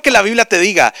no porque la Biblia te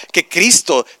diga que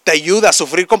Cristo te ayuda a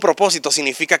sufrir con propósito,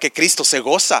 significa que Cristo se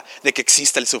goza de que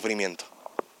exista el sufrimiento.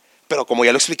 Pero como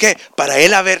ya lo expliqué, para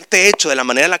Él haberte hecho de la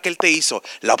manera en la que Él te hizo,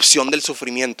 la opción del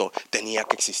sufrimiento tenía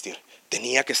que existir,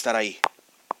 tenía que estar ahí.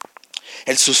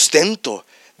 El sustento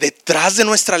detrás de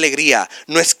nuestra alegría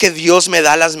no es que Dios me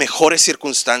da las mejores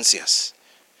circunstancias,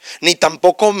 ni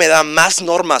tampoco me da más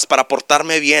normas para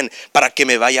portarme bien, para que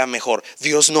me vaya mejor.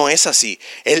 Dios no es así.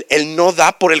 Él no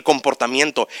da por el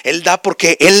comportamiento, Él da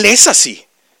porque Él es así.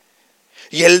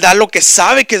 Y Él da lo que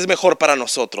sabe que es mejor para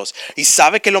nosotros. Y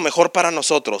sabe que lo mejor para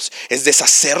nosotros es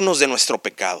deshacernos de nuestro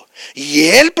pecado. Y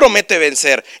Él promete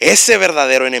vencer ese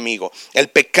verdadero enemigo. El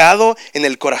pecado en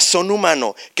el corazón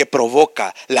humano que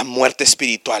provoca la muerte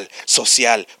espiritual,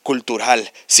 social,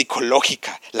 cultural,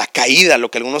 psicológica. La caída,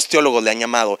 lo que algunos teólogos le han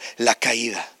llamado la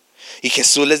caída. Y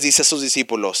Jesús les dice a sus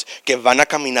discípulos que van a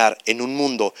caminar en un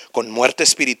mundo con muerte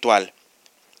espiritual.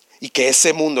 Y que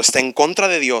ese mundo está en contra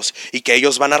de Dios y que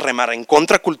ellos van a remar en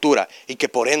contracultura y que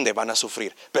por ende van a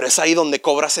sufrir. Pero es ahí donde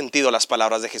cobra sentido las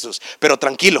palabras de Jesús. Pero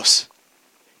tranquilos,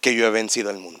 que yo he vencido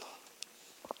el mundo.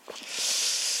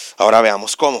 Ahora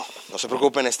veamos cómo. No se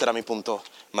preocupen, este era mi punto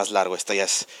más largo, este ya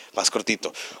es más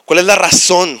cortito. ¿Cuál es la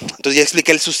razón? Entonces ya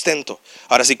expliqué el sustento.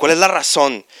 Ahora sí, ¿cuál es la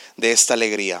razón de esta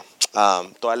alegría? Te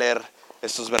voy a leer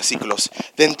estos versículos.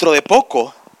 Dentro de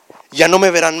poco ya no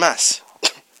me verán más,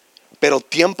 pero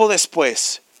tiempo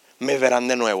después me verán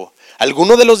de nuevo.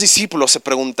 Algunos de los discípulos se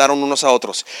preguntaron unos a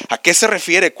otros, ¿a qué se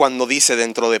refiere cuando dice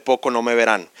dentro de poco no me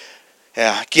verán?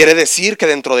 Quiere decir que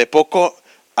dentro de poco,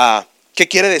 ¿qué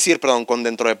quiere decir, con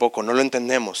dentro de poco? No lo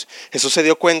entendemos. Jesús se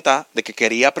dio cuenta de que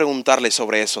quería preguntarles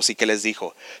sobre eso, así que les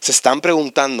dijo, ¿se están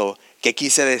preguntando qué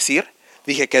quise decir?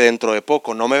 Dije que dentro de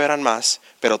poco no me verán más,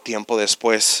 pero tiempo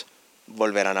después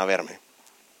volverán a verme.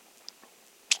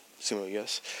 ¿Sí me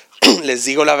oyes? Les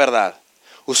digo la verdad,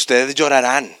 ustedes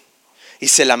llorarán y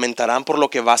se lamentarán por lo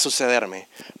que va a sucederme,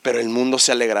 pero el mundo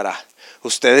se alegrará.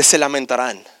 Ustedes se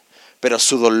lamentarán, pero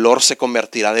su dolor se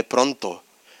convertirá de pronto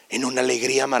en una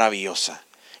alegría maravillosa.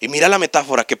 Y mira la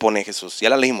metáfora que pone Jesús, ya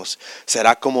la leímos.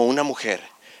 Será como una mujer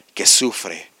que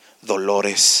sufre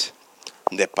dolores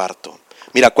de parto.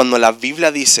 Mira, cuando la Biblia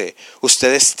dice,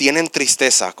 ustedes tienen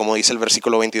tristeza, como dice el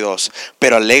versículo 22,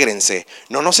 pero alégrense,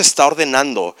 no nos está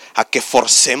ordenando a que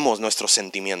forcemos nuestros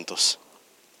sentimientos.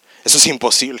 Eso es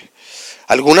imposible.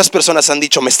 Algunas personas han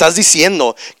dicho, ¿me estás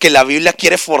diciendo que la Biblia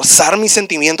quiere forzar mis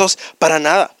sentimientos? Para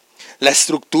nada. La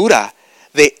estructura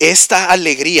de esta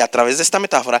alegría a través de esta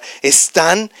metáfora es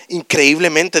tan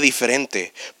increíblemente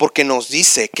diferente, porque nos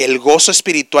dice que el gozo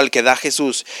espiritual que da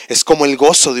Jesús es como el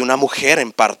gozo de una mujer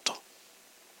en parto.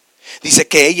 Dice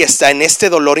que ella está en este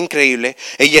dolor increíble,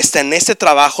 ella está en este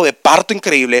trabajo de parto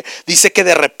increíble. Dice que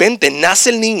de repente nace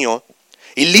el niño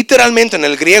y literalmente en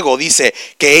el griego dice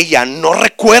que ella no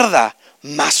recuerda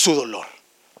más su dolor.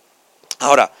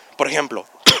 Ahora, por ejemplo,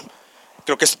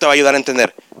 creo que esto te va a ayudar a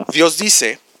entender. Dios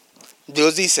dice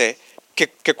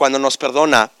que cuando nos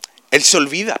perdona, Él se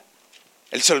olvida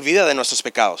de nuestros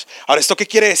pecados. Ahora, ¿esto qué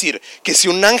quiere decir? Que si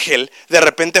un ángel de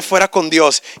repente fuera con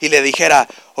Dios y le dijera,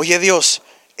 oye Dios,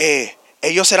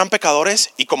 ellos eran pecadores,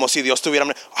 y como si Dios tuviera,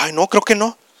 ay no, creo que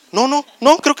no,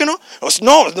 creo que no,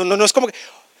 no es como que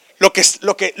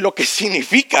lo que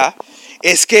significa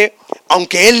es que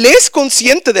aunque Él es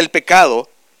consciente del pecado,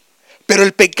 pero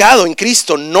el pecado en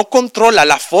Cristo no controla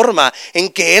la forma en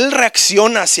que Él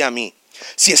reacciona hacia mí.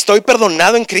 Si estoy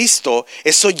perdonado en Cristo,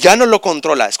 eso ya no lo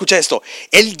controla. Escucha esto,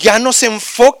 Él ya no se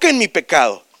enfoca en mi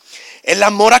pecado. El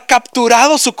amor ha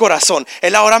capturado su corazón.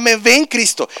 Él ahora me ve en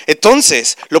Cristo.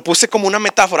 Entonces, lo puse como una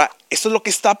metáfora. Esto es lo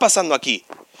que está pasando aquí.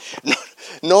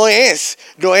 No es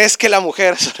que la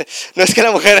mujer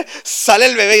sale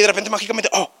el bebé y de repente mágicamente,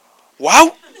 oh,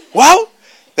 wow,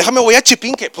 déjame voy a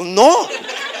Chipinque. Pues no.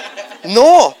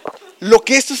 Lo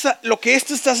que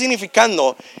esto está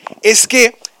significando es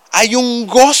que hay un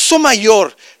gozo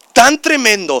mayor, tan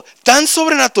tremendo, tan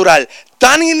sobrenatural,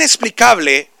 tan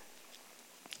inexplicable,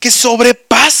 que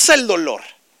sobrepasa el dolor,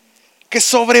 que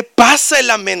sobrepasa el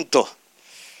lamento.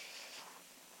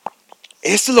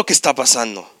 Esto es lo que está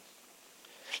pasando.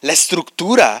 La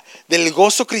estructura del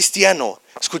gozo cristiano,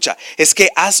 escucha, es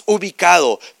que has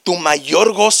ubicado tu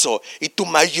mayor gozo y tu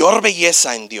mayor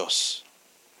belleza en Dios.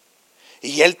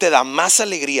 Y Él te da más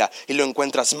alegría y lo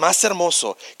encuentras más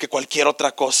hermoso que cualquier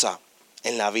otra cosa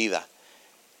en la vida.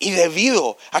 Y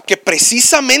debido a que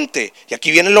precisamente, y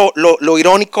aquí viene lo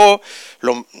irónico,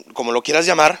 como lo quieras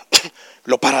llamar,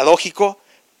 lo paradójico,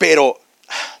 pero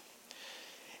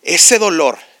ese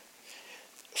dolor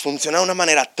funciona de una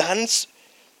manera tan...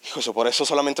 Hijos, por eso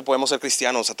solamente podemos ser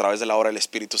cristianos a través de la obra del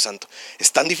Espíritu Santo.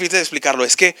 Es tan difícil de explicarlo.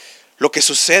 Es que lo que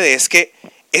sucede es que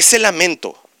ese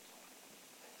lamento,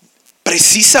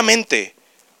 precisamente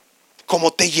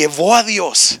como te llevó a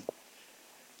Dios,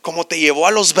 como te llevó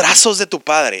a los brazos de tu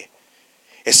Padre,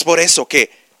 es por eso que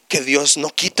Dios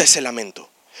no quita ese lamento.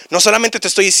 No solamente te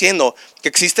estoy diciendo que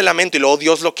existe el lamento y luego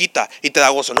Dios lo quita y te da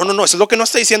gozo. No, eso es lo que no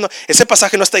está diciendo. Ese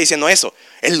pasaje no está diciendo eso.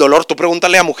 El dolor, tú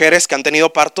pregúntale a mujeres que han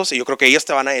tenido partos y yo creo que ellas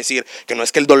te van a decir que no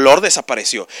es que el dolor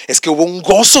desapareció, es que hubo un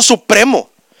gozo supremo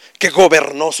que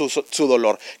gobernó su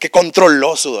dolor, que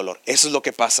controló su dolor. Eso es lo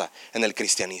que pasa en el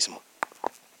cristianismo.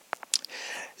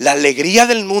 La alegría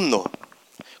del mundo,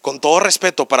 con todo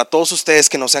respeto para todos ustedes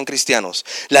que no sean cristianos,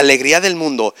 la alegría del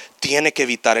mundo tiene que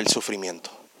evitar el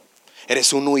sufrimiento.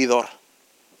 Eres un huidor,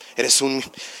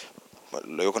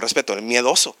 lo digo con respeto,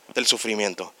 miedoso del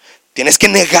sufrimiento. Tienes que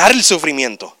negar el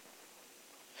sufrimiento.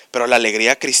 Pero la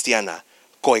alegría cristiana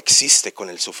coexiste con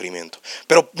el sufrimiento.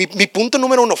 Pero mi punto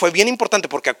número 1 fue bien importante,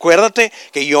 porque acuérdate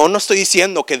que yo no estoy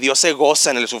diciendo que Dios se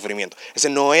goza en el sufrimiento. Ese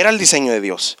no era el diseño de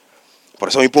Dios. Por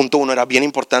eso mi punto 1 era bien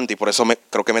importante y por eso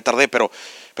creo que me tardé, pero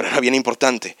era bien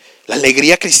importante. La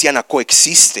alegría cristiana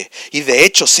coexiste y de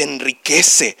hecho se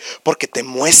enriquece porque te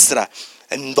muestra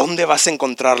en dónde vas a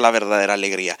encontrar la verdadera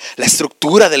alegría. La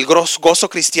estructura del gozo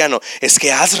cristiano es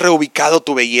que has reubicado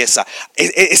tu belleza.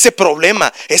 Ese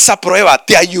problema, esa prueba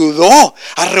te ayudó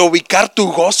a reubicar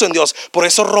tu gozo en Dios. Por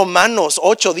eso Romanos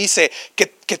 8 dice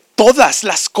que todas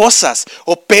las cosas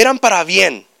operan para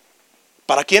bien.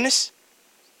 ¿Para quiénes?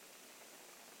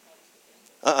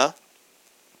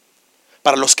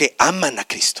 Para los que aman a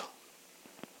Cristo.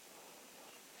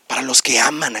 Para los que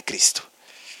aman a Cristo.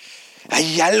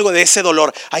 Hay algo de ese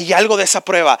dolor, hay algo de esa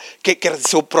prueba que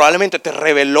probablemente te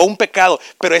reveló un pecado,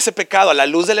 pero ese pecado a la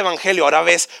luz del evangelio ahora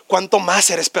ves cuánto más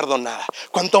eres perdonada,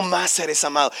 cuánto más eres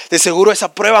amado. De seguro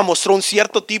esa prueba mostró un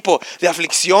cierto tipo de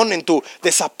aflicción en tu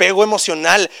desapego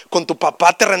emocional con tu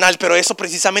papá terrenal, pero eso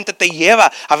precisamente te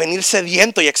lleva a venir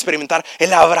sediento y a experimentar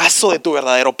el abrazo de tu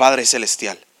verdadero Padre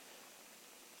celestial.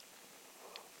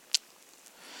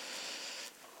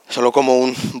 Solo como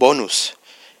un bonus.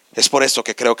 Es por esto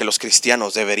que creo que los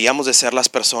cristianos deberíamos de ser las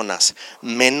personas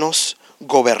menos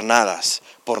gobernadas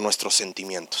por nuestros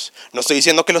sentimientos. No estoy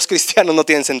diciendo que los cristianos no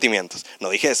tienen sentimientos, no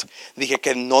dije eso. Dije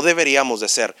que no deberíamos de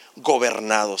ser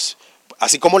gobernados.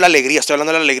 Así como la alegría, estoy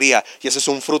hablando de la alegría y ese es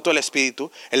un fruto del Espíritu,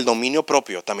 el dominio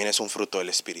propio también es un fruto del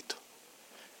Espíritu.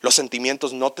 Los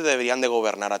sentimientos no te deberían de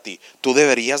gobernar a ti. Tú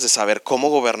deberías de saber cómo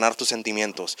gobernar tus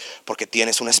sentimientos porque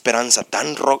tienes una esperanza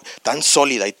tan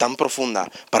sólida y tan profunda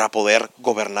para poder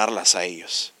gobernarlas a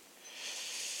ellos.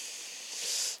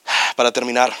 Para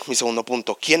terminar, mi segundo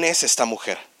punto. ¿Quién es esta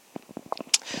mujer?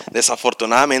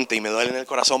 Desafortunadamente, y me duele en el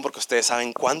corazón porque ustedes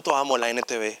saben cuánto amo la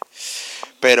NTV,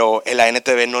 pero la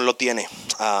NTV no lo tiene.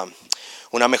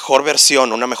 Una mejor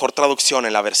versión, una mejor traducción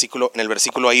en el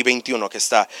versículo ahí 21 que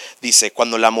está, dice: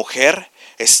 cuando la mujer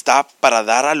está para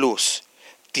dar a luz,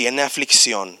 tiene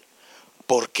aflicción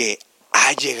porque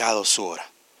ha llegado su hora.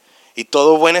 Y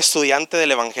todo buen estudiante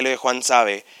del Evangelio de Juan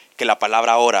sabe que la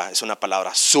palabra hora es una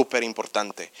palabra súper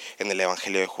importante en el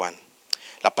Evangelio de Juan.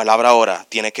 La palabra hora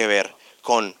tiene que ver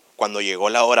con cuando llegó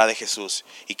la hora de Jesús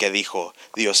y que dijo: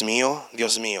 Dios mío,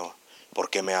 ¿por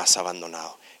qué me has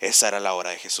abandonado? Esa era la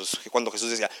hora de Jesús. Cuando Jesús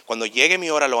decía: cuando llegue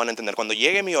mi hora lo van a entender. Cuando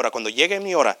llegue mi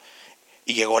hora.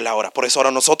 Y llegó la hora. Por eso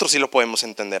ahora nosotros sí lo podemos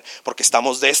entender. Porque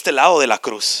estamos de este lado de la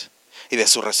cruz y de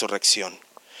su resurrección.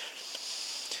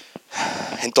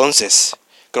 Entonces,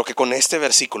 creo que con este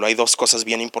versículo hay dos cosas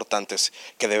bien importantes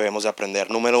que debemos de aprender.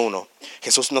 Número uno,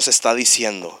 Jesús nos está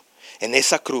diciendo, en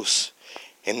esa cruz,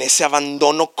 en ese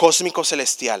abandono cósmico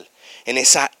celestial, en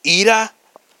esa ira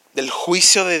del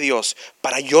juicio de Dios,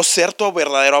 para yo ser tu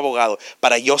verdadero abogado,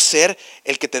 para yo ser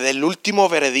el que te dé el último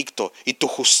veredicto y tu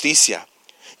justicia,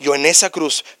 yo en esa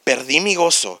cruz perdí mi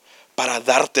gozo para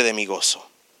darte de mi gozo.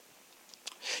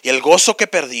 Y el gozo que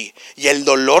perdí y el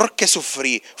dolor que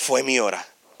sufrí fue mi hora.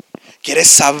 ¿Quieres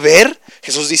saber?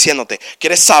 Jesús diciéndote,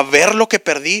 ¿quieres saber lo que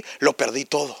perdí? Lo perdí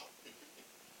todo.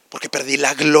 Porque perdí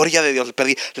la gloria de Dios,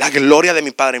 perdí la gloria de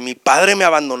mi Padre. Mi Padre me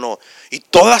abandonó y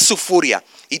toda su furia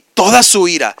y toda su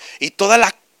ira y toda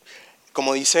la,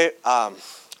 como dice,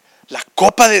 la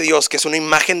copa de Dios, que es una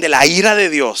imagen de la ira de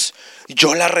Dios,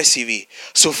 yo la recibí.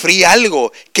 Sufrí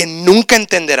algo que nunca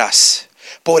entenderás.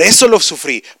 Por eso lo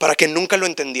sufrí, para que nunca lo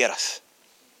entendieras.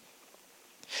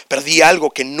 Perdí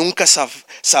algo que nunca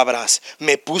sabrás.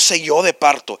 Me puse yo de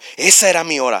parto. Esa era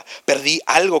mi hora. Perdí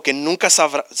algo que nunca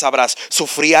sabrás.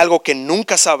 Sufrí algo que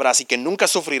nunca sabrás y que nunca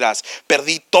sufrirás.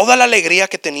 Perdí toda la alegría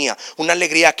que tenía. Una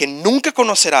alegría que nunca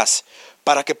conocerás,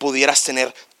 para que pudieras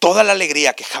tener toda la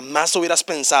alegría que jamás hubieras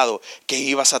pensado que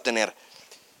ibas a tener.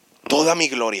 Toda mi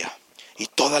gloria y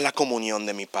toda la comunión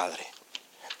de mi Padre.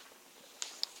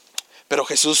 Pero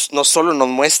Jesús no solo nos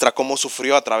muestra cómo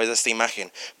sufrió a través de esta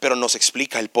imagen, pero nos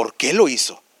explica el por qué lo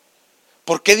hizo.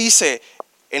 ¿Por qué dice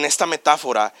en esta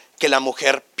metáfora que la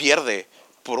mujer pierde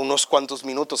por unos cuantos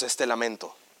minutos este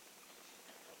lamento?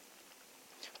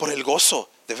 Por el gozo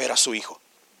de ver a su hijo.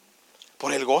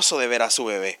 Por el gozo de ver a su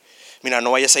bebé. Mira,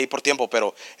 no vayas ahí por tiempo,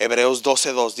 pero Hebreos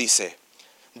 12:2 dice,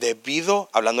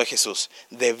 hablando de Jesús,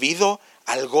 debido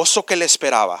al gozo que le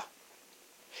esperaba,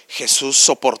 Jesús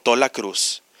soportó la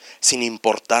cruz, sin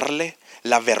importarle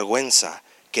la vergüenza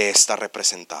que ésta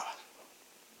representaba.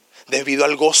 Debido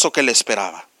al gozo que le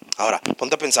esperaba. Ahora,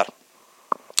 ponte a pensar.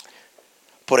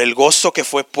 Por el gozo que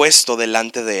fue puesto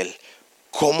delante de él,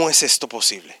 ¿cómo es esto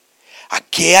posible? ¿A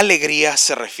qué alegría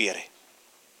se refiere?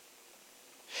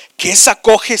 ¿Qué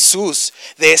sacó Jesús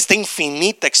de esta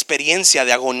infinita experiencia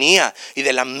de agonía y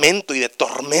de lamento y de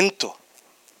tormento?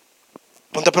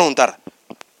 Ponte a preguntar,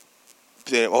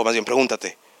 o más bien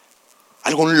pregúntate,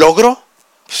 ¿algún logro?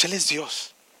 Pues Él es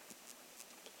Dios.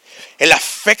 El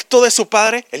afecto de su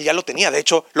Padre, Él ya lo tenía. De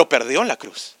hecho, lo perdió en la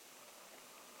cruz.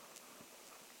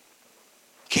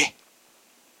 ¿Qué?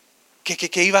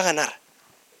 ¿Qué iba a ganar?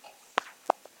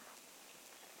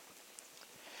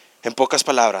 En pocas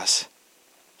palabras,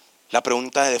 la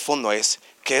pregunta de fondo es,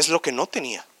 ¿qué es lo que no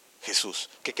tenía Jesús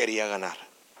que quería ganar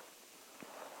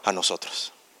a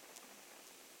nosotros?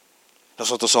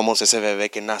 Nosotros somos ese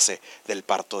bebé que nace del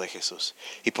parto de Jesús.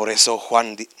 Y por eso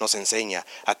Juan nos enseña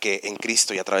a que en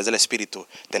Cristo y a través del Espíritu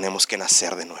tenemos que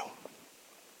nacer de nuevo.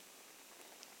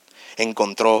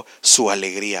 Encontró su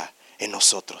alegría en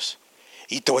nosotros.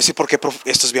 Y te voy a decir por qué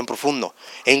esto es bien profundo.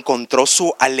 Encontró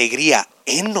su alegría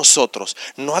en nosotros,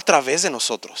 no a través de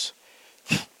nosotros.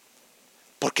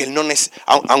 Porque Él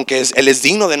aunque Él es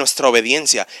digno de nuestra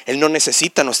obediencia, Él no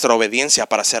necesita nuestra obediencia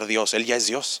para ser Dios. Él ya es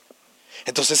Dios.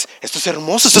 Entonces, esto es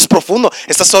hermoso, esto es profundo.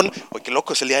 Estas son, qué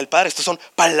loco, es el Día del Padre. Estas son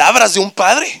palabras de un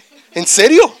padre. ¿En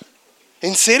serio?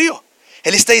 ¿En serio?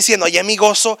 Él está diciendo, hallé mi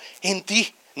gozo en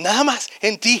ti. Nada más,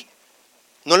 en ti.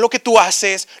 No en lo que tú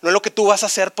haces, no en lo que tú vas a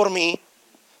hacer por mí.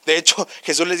 De hecho,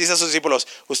 Jesús les dice a sus discípulos,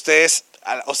 ustedes,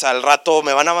 al rato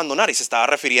me van a abandonar. Y se estaba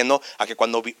refiriendo a que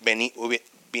cuando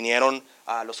vinieron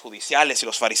a los judiciales y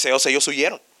los fariseos, ellos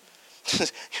huyeron.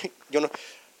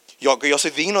 Yo soy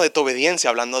digno de tu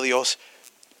obediencia, hablando a Dios.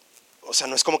 O sea,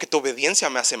 no es como que tu obediencia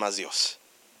me hace más Dios.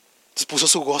 Entonces puso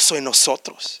su gozo en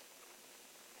nosotros.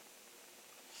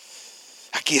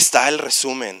 Aquí está el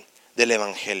resumen del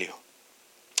Evangelio.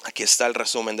 Aquí está el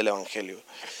resumen del Evangelio.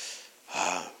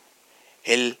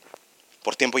 Él,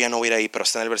 por tiempo ya no voy a ir ahí, pero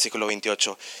está en el versículo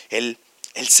 28. Él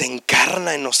se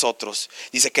encarna en nosotros.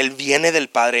 Dice que Él viene del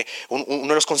Padre. Uno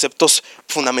de los conceptos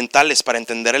fundamentales para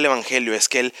entender el Evangelio es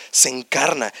que Él se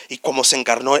encarna. Y como se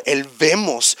encarnó, Él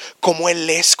vemos cómo Él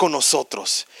es con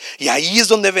nosotros. Y ahí es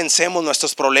donde vencemos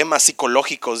nuestros problemas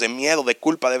psicológicos de miedo, de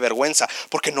culpa, de vergüenza.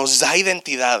 Porque nos da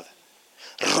identidad.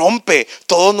 Rompe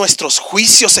todos nuestros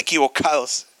juicios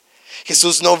equivocados.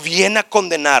 Jesús no viene a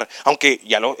condenar, aunque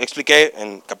ya lo expliqué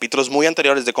en capítulos muy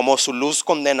anteriores de cómo su luz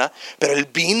condena, pero Él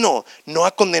vino no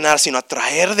a condenar, sino a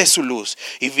traer de su luz,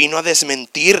 y vino a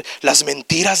desmentir las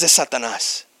mentiras de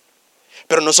Satanás.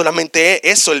 Pero no solamente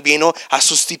eso, Él vino a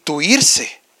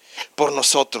sustituirse por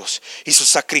nosotros, y su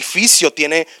sacrificio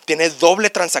tiene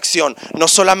doble transacción. No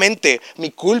solamente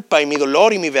mi culpa y mi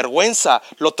dolor y mi vergüenza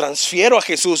lo transfiero a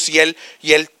Jesús, y él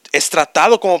es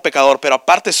tratado como pecador, pero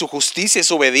aparte su justicia y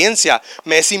su obediencia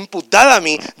me es imputada a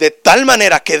mí de tal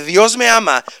manera que Dios me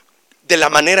ama de la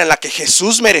manera en la que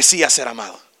Jesús merecía ser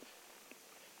amado.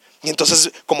 Y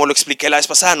entonces, como lo expliqué la vez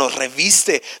pasada, nos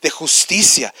reviste de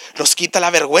justicia, nos quita la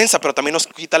vergüenza, pero también nos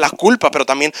quita la culpa, pero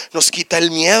también nos quita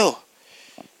el miedo.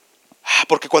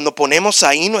 Porque cuando ponemos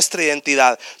ahí nuestra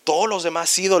identidad, todos los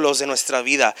demás ídolos de nuestra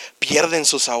vida pierden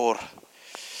su sabor.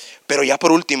 Pero ya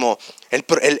por último,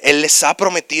 Él les ha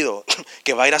prometido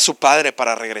que va a ir a su Padre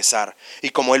para regresar.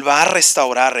 Y como Él va a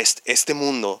restaurar este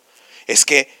mundo, es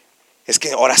que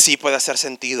ahora sí puede hacer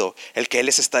sentido el que Él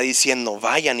les está diciendo,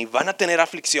 vayan y van a tener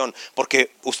aflicción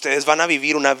porque ustedes van a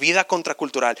vivir una vida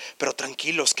contracultural, pero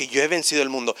tranquilos que yo he vencido el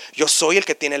mundo, yo soy el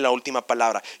que tiene la última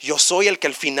palabra, yo soy el que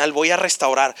al final voy a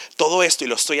restaurar todo esto y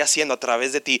lo estoy haciendo a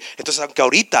través de ti. Entonces, aunque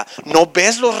ahorita no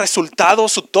ves los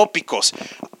resultados utópicos,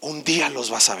 un día los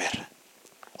vas a ver,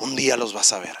 un día los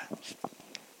vas a ver.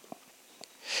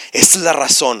 Esta es la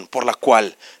razón por la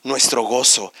cual nuestro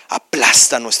gozo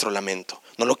aplasta nuestro lamento.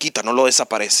 No lo quita, no lo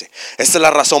desaparece. Esta es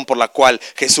la razón por la cual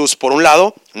Jesús, por un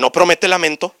lado, no promete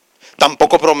lamento,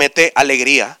 tampoco promete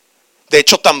alegría. De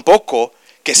hecho, tampoco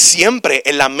que siempre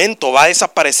el lamento va a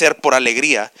desaparecer por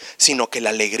alegría, sino que la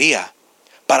alegría,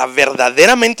 para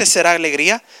verdaderamente ser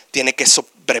alegría, tiene que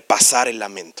sobrepasar el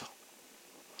lamento.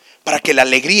 Para que la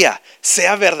alegría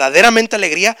sea verdaderamente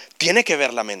alegría, tiene que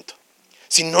haber lamento.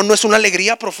 Si no, no es una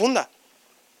alegría profunda.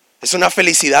 Es una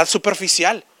felicidad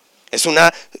superficial. Es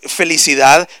una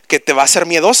felicidad que te va a hacer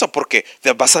miedosa porque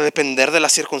te vas a depender de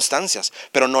las circunstancias.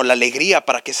 Pero no, la alegría,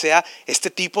 para que sea este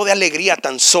tipo de alegría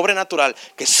tan sobrenatural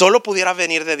que solo pudiera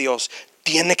venir de Dios,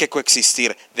 tiene que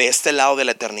coexistir de este lado de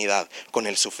la eternidad con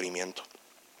el sufrimiento.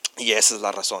 Y esa es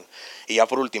la razón. Y ya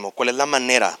por último, ¿cuál es la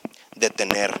manera de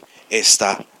tener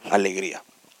esta alegría?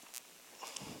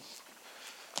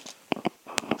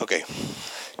 Ok.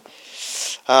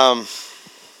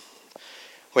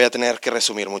 Voy a tener que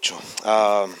resumir mucho.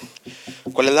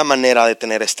 ¿Cuál es la manera de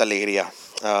tener esta alegría?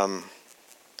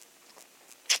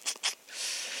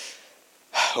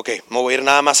 Ok, me voy a ir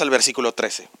nada más al versículo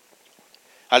 13.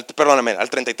 Perdóname, al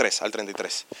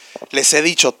 33. Les he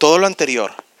dicho todo lo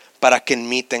anterior para que en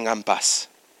mí tengan paz.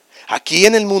 Aquí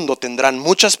en el mundo tendrán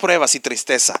muchas pruebas y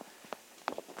tristeza,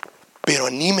 pero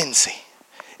anímense.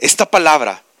 Esta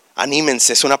palabra,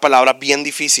 anímense, es una palabra bien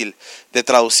difícil de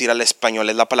traducir al español.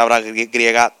 Es la palabra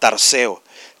griega tarseo,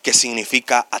 que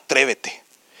significa atrévete,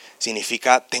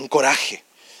 significa ten coraje.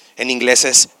 En inglés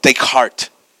es take heart.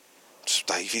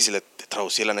 Está difícil de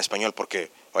traducirla en español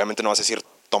porque obviamente no vas a decir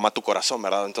toma tu corazón,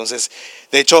 ¿verdad? Entonces,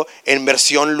 de hecho, en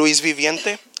versión Luis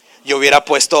Viviente, yo hubiera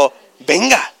puesto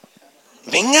venga.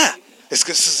 Es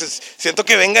que siento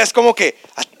que venga es como que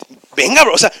venga,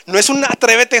 bro. O sea, no es un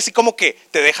atrévete así como que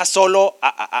te deja solo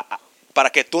para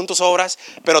que tú en tus obras,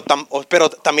 pero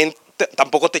también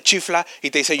tampoco te chifla y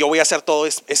te dice yo voy a hacer todo.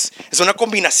 Es una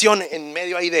combinación en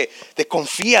medio ahí de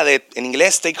confía, en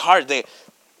inglés take heart,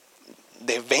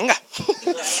 de venga.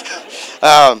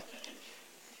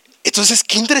 Entonces,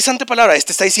 qué interesante palabra.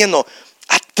 Está diciendo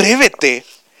atrévete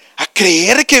a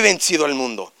creer que he vencido al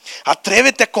mundo.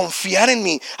 Atrévete a confiar en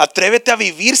mí. Atrévete a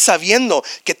vivir sabiendo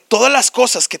que todas las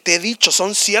cosas que te he dicho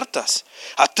son ciertas.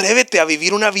 Atrévete a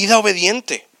vivir una vida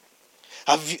obediente.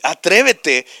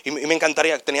 Atrévete, y me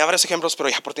encantaría, tenía varios ejemplos, pero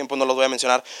ya por tiempo no los voy a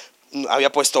mencionar.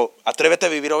 Había puesto, atrévete a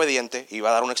vivir obediente, y iba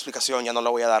a dar una explicación, ya no la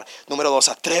voy a dar. Número 2,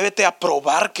 atrévete a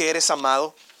probar que eres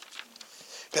amado.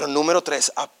 Pero número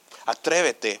 3,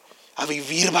 atrévete a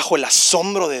vivir bajo el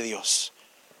asombro de Dios.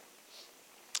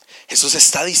 Jesús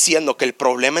está diciendo que el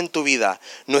problema en tu vida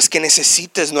no es que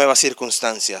necesites nuevas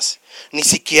circunstancias, ni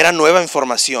siquiera nueva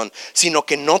información, sino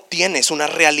que no tienes una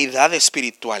realidad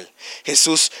espiritual.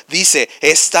 Jesús dice,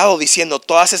 he estado diciendo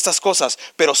todas estas cosas,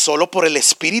 pero solo por el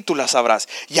Espíritu las sabrás.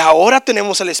 Y ahora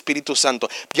tenemos el Espíritu Santo.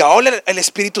 Y ahora el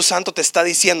Espíritu Santo te está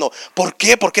diciendo, ¿por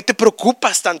qué? ¿Por qué te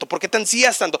preocupas tanto? ¿Por qué te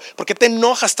ansías tanto? ¿Por qué te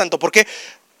enojas tanto? ¿Por qué?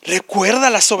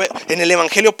 Recuerda, en el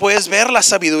Evangelio puedes ver la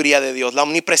sabiduría de Dios, la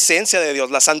omnipresencia de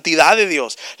Dios, la santidad de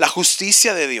Dios, la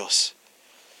justicia de Dios.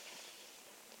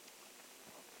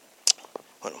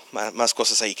 Bueno, más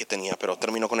cosas ahí que tenía, pero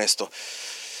termino con esto.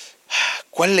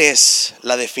 ¿Cuál es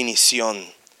la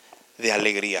definición de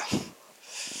alegría?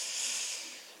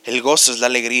 El gozo es la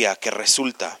alegría que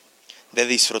resulta de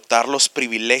disfrutar los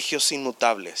privilegios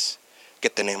inmutables que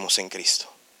tenemos en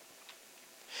Cristo.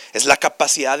 Es la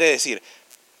capacidad de decir,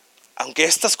 aunque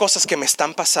estas cosas que me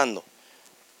están pasando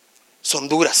son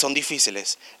duras, son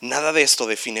difíciles, nada de esto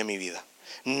define mi vida.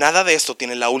 Nada de esto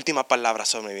tiene la última palabra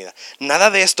sobre mi vida. Nada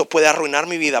de esto puede arruinar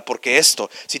mi vida, porque esto,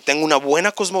 si tengo una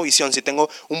buena cosmovisión, si tengo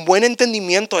un buen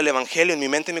entendimiento del evangelio en mi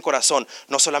mente y mi corazón,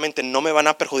 no solamente no me van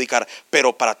a perjudicar,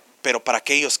 pero para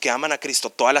aquellos que aman a Cristo,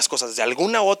 todas las cosas de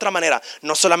alguna u otra manera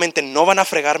no solamente no van a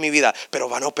fregar mi vida, pero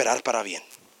van a operar para bien.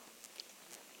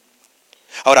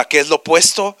 Ahora, ¿qué es lo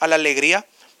opuesto a la alegría?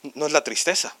 No es la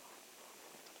tristeza.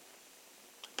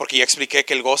 Porque ya expliqué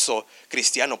que el gozo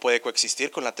cristiano puede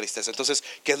coexistir con la tristeza. Entonces,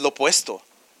 ¿qué es lo opuesto?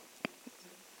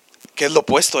 ¿Qué es lo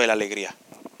opuesto de la alegría?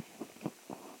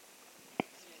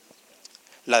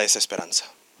 La desesperanza.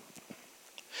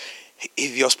 Y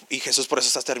Dios y Jesús por eso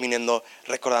está terminando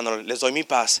recordándoles: les doy mi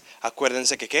paz.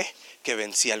 Acuérdense que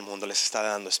vencí al mundo. Les está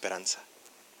dando esperanza.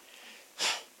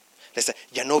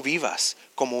 Ya no vivas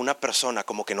como una persona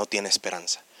como que no tiene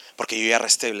esperanza, porque yo ya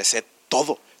restablecí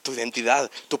todo. Tu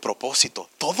identidad, tu propósito,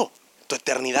 todo, tu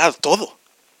eternidad, todo.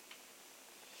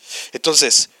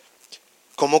 Entonces,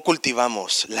 ¿cómo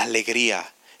cultivamos la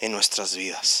alegría en nuestras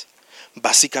vidas?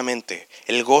 Básicamente,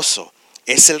 el gozo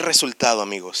es el resultado,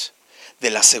 amigos,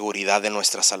 de la seguridad de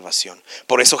nuestra salvación.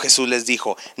 Por eso Jesús les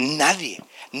dijo: nadie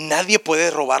puede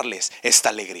robarles esta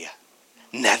alegría.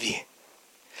 Nadie.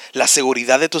 La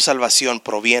seguridad de tu salvación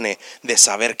proviene de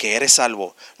saber que eres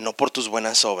salvo, no por tus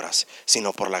buenas obras,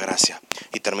 sino por la gracia.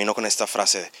 Y termino con esta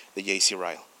frase de J.C.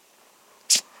 Ryle.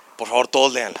 Por favor,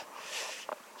 todos léanla.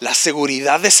 La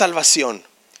seguridad de salvación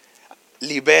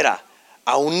libera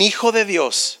a un hijo de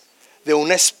Dios de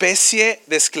una especie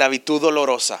de esclavitud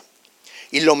dolorosa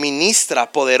y lo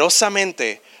ministra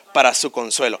poderosamente para su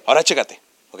consuelo. Ahora chécate,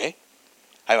 ¿ok?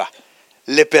 Ahí va.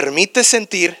 Le permite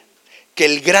sentir que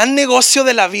el gran negocio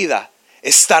de la vida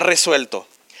está resuelto,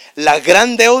 la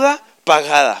gran deuda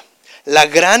pagada, la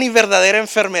gran y verdadera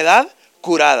enfermedad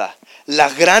curada, la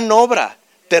gran obra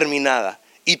terminada,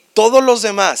 y todos los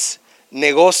demás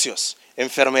negocios,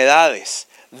 enfermedades,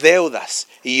 deudas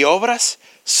y obras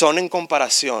son en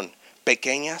comparación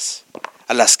pequeñas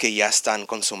a las que ya están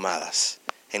consumadas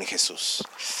en Jesús.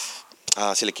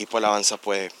 Si el equipo de alabanza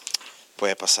puede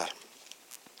pasar.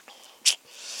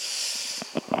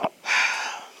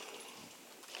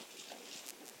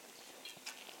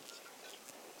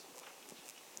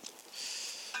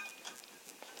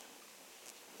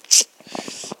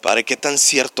 Padre, qué tan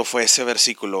cierto fue ese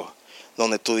versículo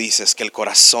donde tú dices que el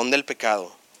corazón del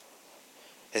pecado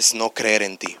es no creer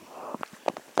en ti.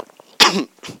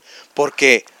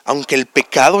 Porque aunque el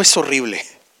pecado es horrible,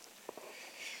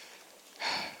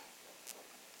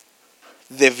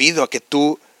 debido a que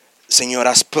tú, Señor,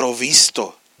 has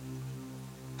proveído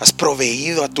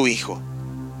a tu Hijo,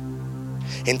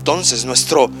 entonces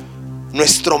nuestro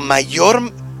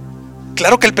mayor...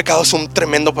 Claro que el pecado es un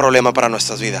tremendo problema para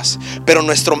nuestras vidas, pero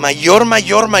nuestro mayor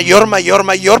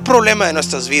problema de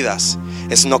nuestras vidas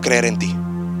es no creer en ti.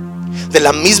 De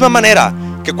la misma manera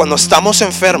que cuando estamos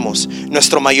enfermos,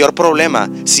 nuestro mayor problema,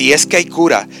 si es que hay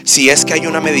cura, si es que hay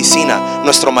una medicina,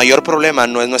 nuestro mayor problema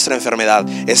no es nuestra enfermedad,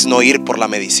 es no ir por la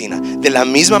medicina. De la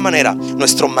misma manera,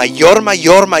 nuestro mayor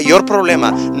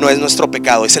problema no es nuestro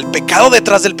pecado, es el pecado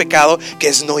detrás del pecado, que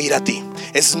es no ir a ti,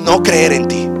 es no creer en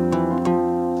ti.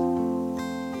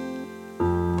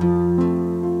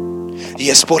 Y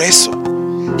es por eso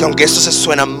que, aunque esto se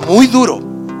suena muy duro,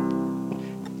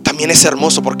 también es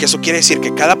hermoso, porque eso quiere decir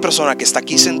que cada persona que está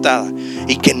aquí sentada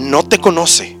y que no te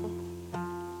conoce,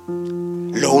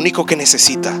 lo único que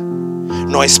necesita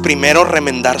no es primero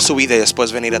remendar su vida y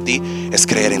después venir a ti, es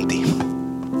creer en ti.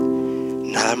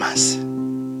 Nada más.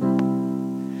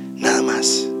 Nada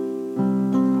más.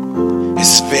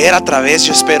 Es ver a través,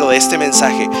 yo espero, de este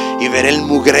mensaje y ver el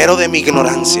mugrero de mi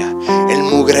ignorancia, el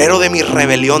mugrero de mi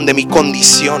rebelión, de mi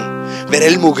condición, ver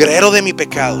el mugrero de mi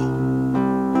pecado.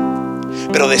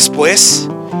 Pero después,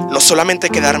 no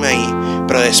solamente quedarme ahí,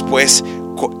 pero después,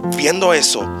 viendo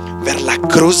eso, ver la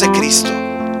cruz de Cristo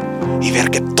y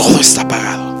ver que todo está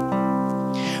pagado,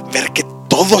 ver que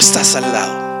todo está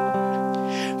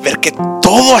saldado, ver que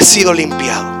todo ha sido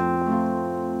limpiado.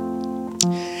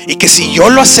 Y que si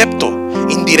yo lo acepto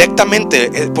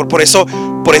indirectamente, por eso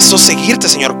seguirte,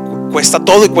 Señor, cuesta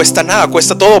todo y cuesta nada,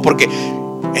 cuesta todo, porque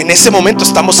en ese momento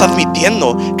estamos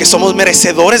admitiendo que somos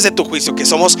merecedores de tu juicio, que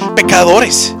somos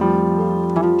pecadores.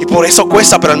 Y por eso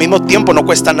cuesta, pero al mismo tiempo no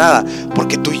cuesta nada,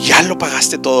 porque tú ya lo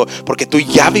pagaste todo, porque tú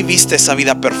ya viviste esa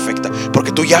vida perfecta,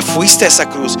 porque tú ya fuiste a esa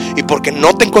cruz, y porque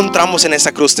no te encontramos en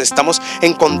esa cruz, te estamos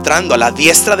encontrando a la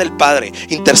diestra del Padre,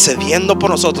 intercediendo por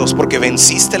nosotros, porque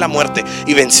venciste la muerte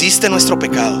y venciste nuestro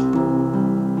pecado.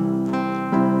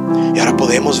 Y ahora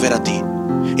podemos ver a ti,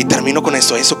 Y termino con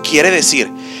esto. Eso quiere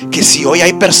decir que si hoy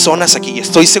hay personas aquí, y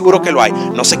estoy seguro que lo hay,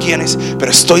 no sé quiénes,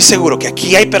 pero estoy seguro que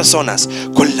aquí hay personas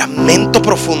con lamento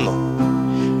profundo.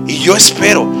 Y yo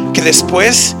espero que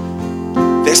después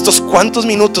de estos cuantos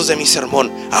minutos de mi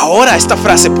sermón, ahora esta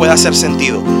frase pueda hacer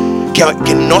sentido.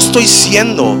 Que no estoy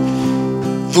siendo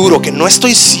duro, que no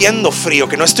estoy siendo frío,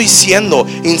 que no estoy siendo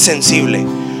insensible.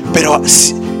 Pero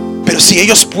si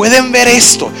ellos pueden ver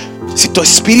esto, si tu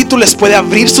espíritu les puede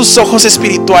abrir sus ojos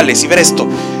espirituales y ver esto,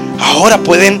 ahora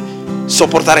pueden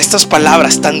soportar estas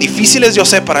palabras tan difíciles, yo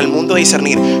sé, para el mundo de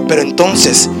discernir. Pero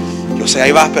entonces, yo sé,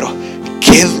 ahí va, pero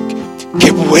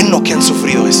qué bueno que han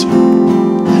sufrido eso.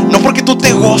 No porque tú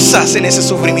te gozas en ese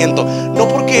sufrimiento, no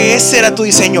porque ese era tu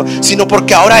diseño, sino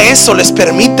porque ahora eso les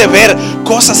permite ver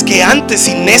cosas que antes,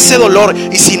 sin ese dolor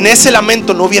y sin ese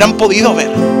lamento, no hubieran podido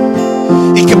ver.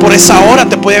 Y que por esa hora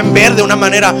te pueden ver de una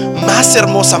manera más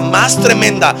hermosa, más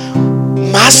tremenda,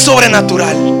 más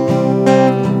sobrenatural,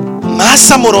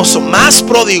 más amoroso, más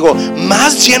pródigo,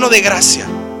 más lleno de gracia.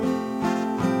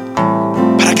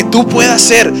 Para que tú puedas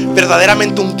ser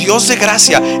verdaderamente un Dios de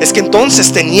gracia, es que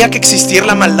entonces tenía que existir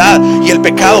la maldad y el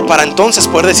pecado, para entonces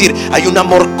poder decir: hay un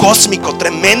amor cósmico,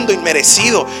 tremendo,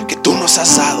 inmerecido, que tú nos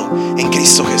has dado en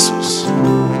Cristo Jesús.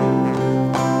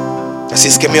 Así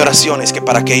es que mi oración es que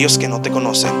para aquellos que no te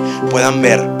conocen puedan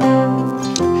ver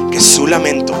que su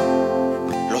lamento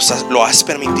lo has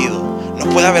permitido. No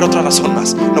puede haber otra razón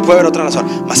más. No puede haber otra razón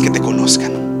más que te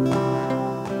conozcan,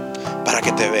 para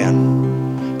que te vean.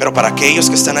 Pero para aquellos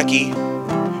que están aquí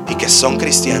y que son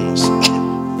cristianos,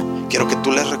 quiero que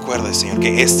tú les recuerdes, Señor,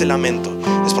 que este lamento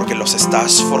es porque los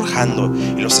estás forjando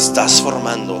y los estás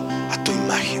formando a tu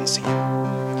imagen, Señor.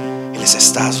 Les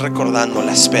estás recordando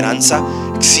la esperanza,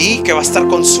 sí, que va a estar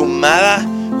consumada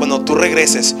cuando tú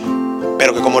regreses,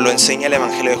 pero que, como lo enseña el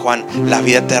Evangelio de Juan, la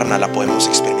vida eterna la podemos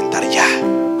experimentar ya.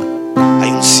 Hay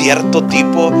un cierto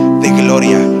tipo de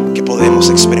gloria que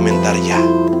podemos experimentar ya.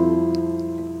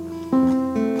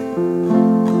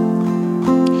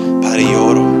 Padre, yo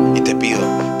oro y te pido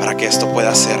para que esto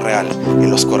pueda ser real en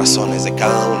los corazones de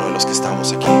cada uno de los que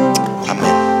estamos aquí.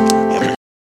 Amén.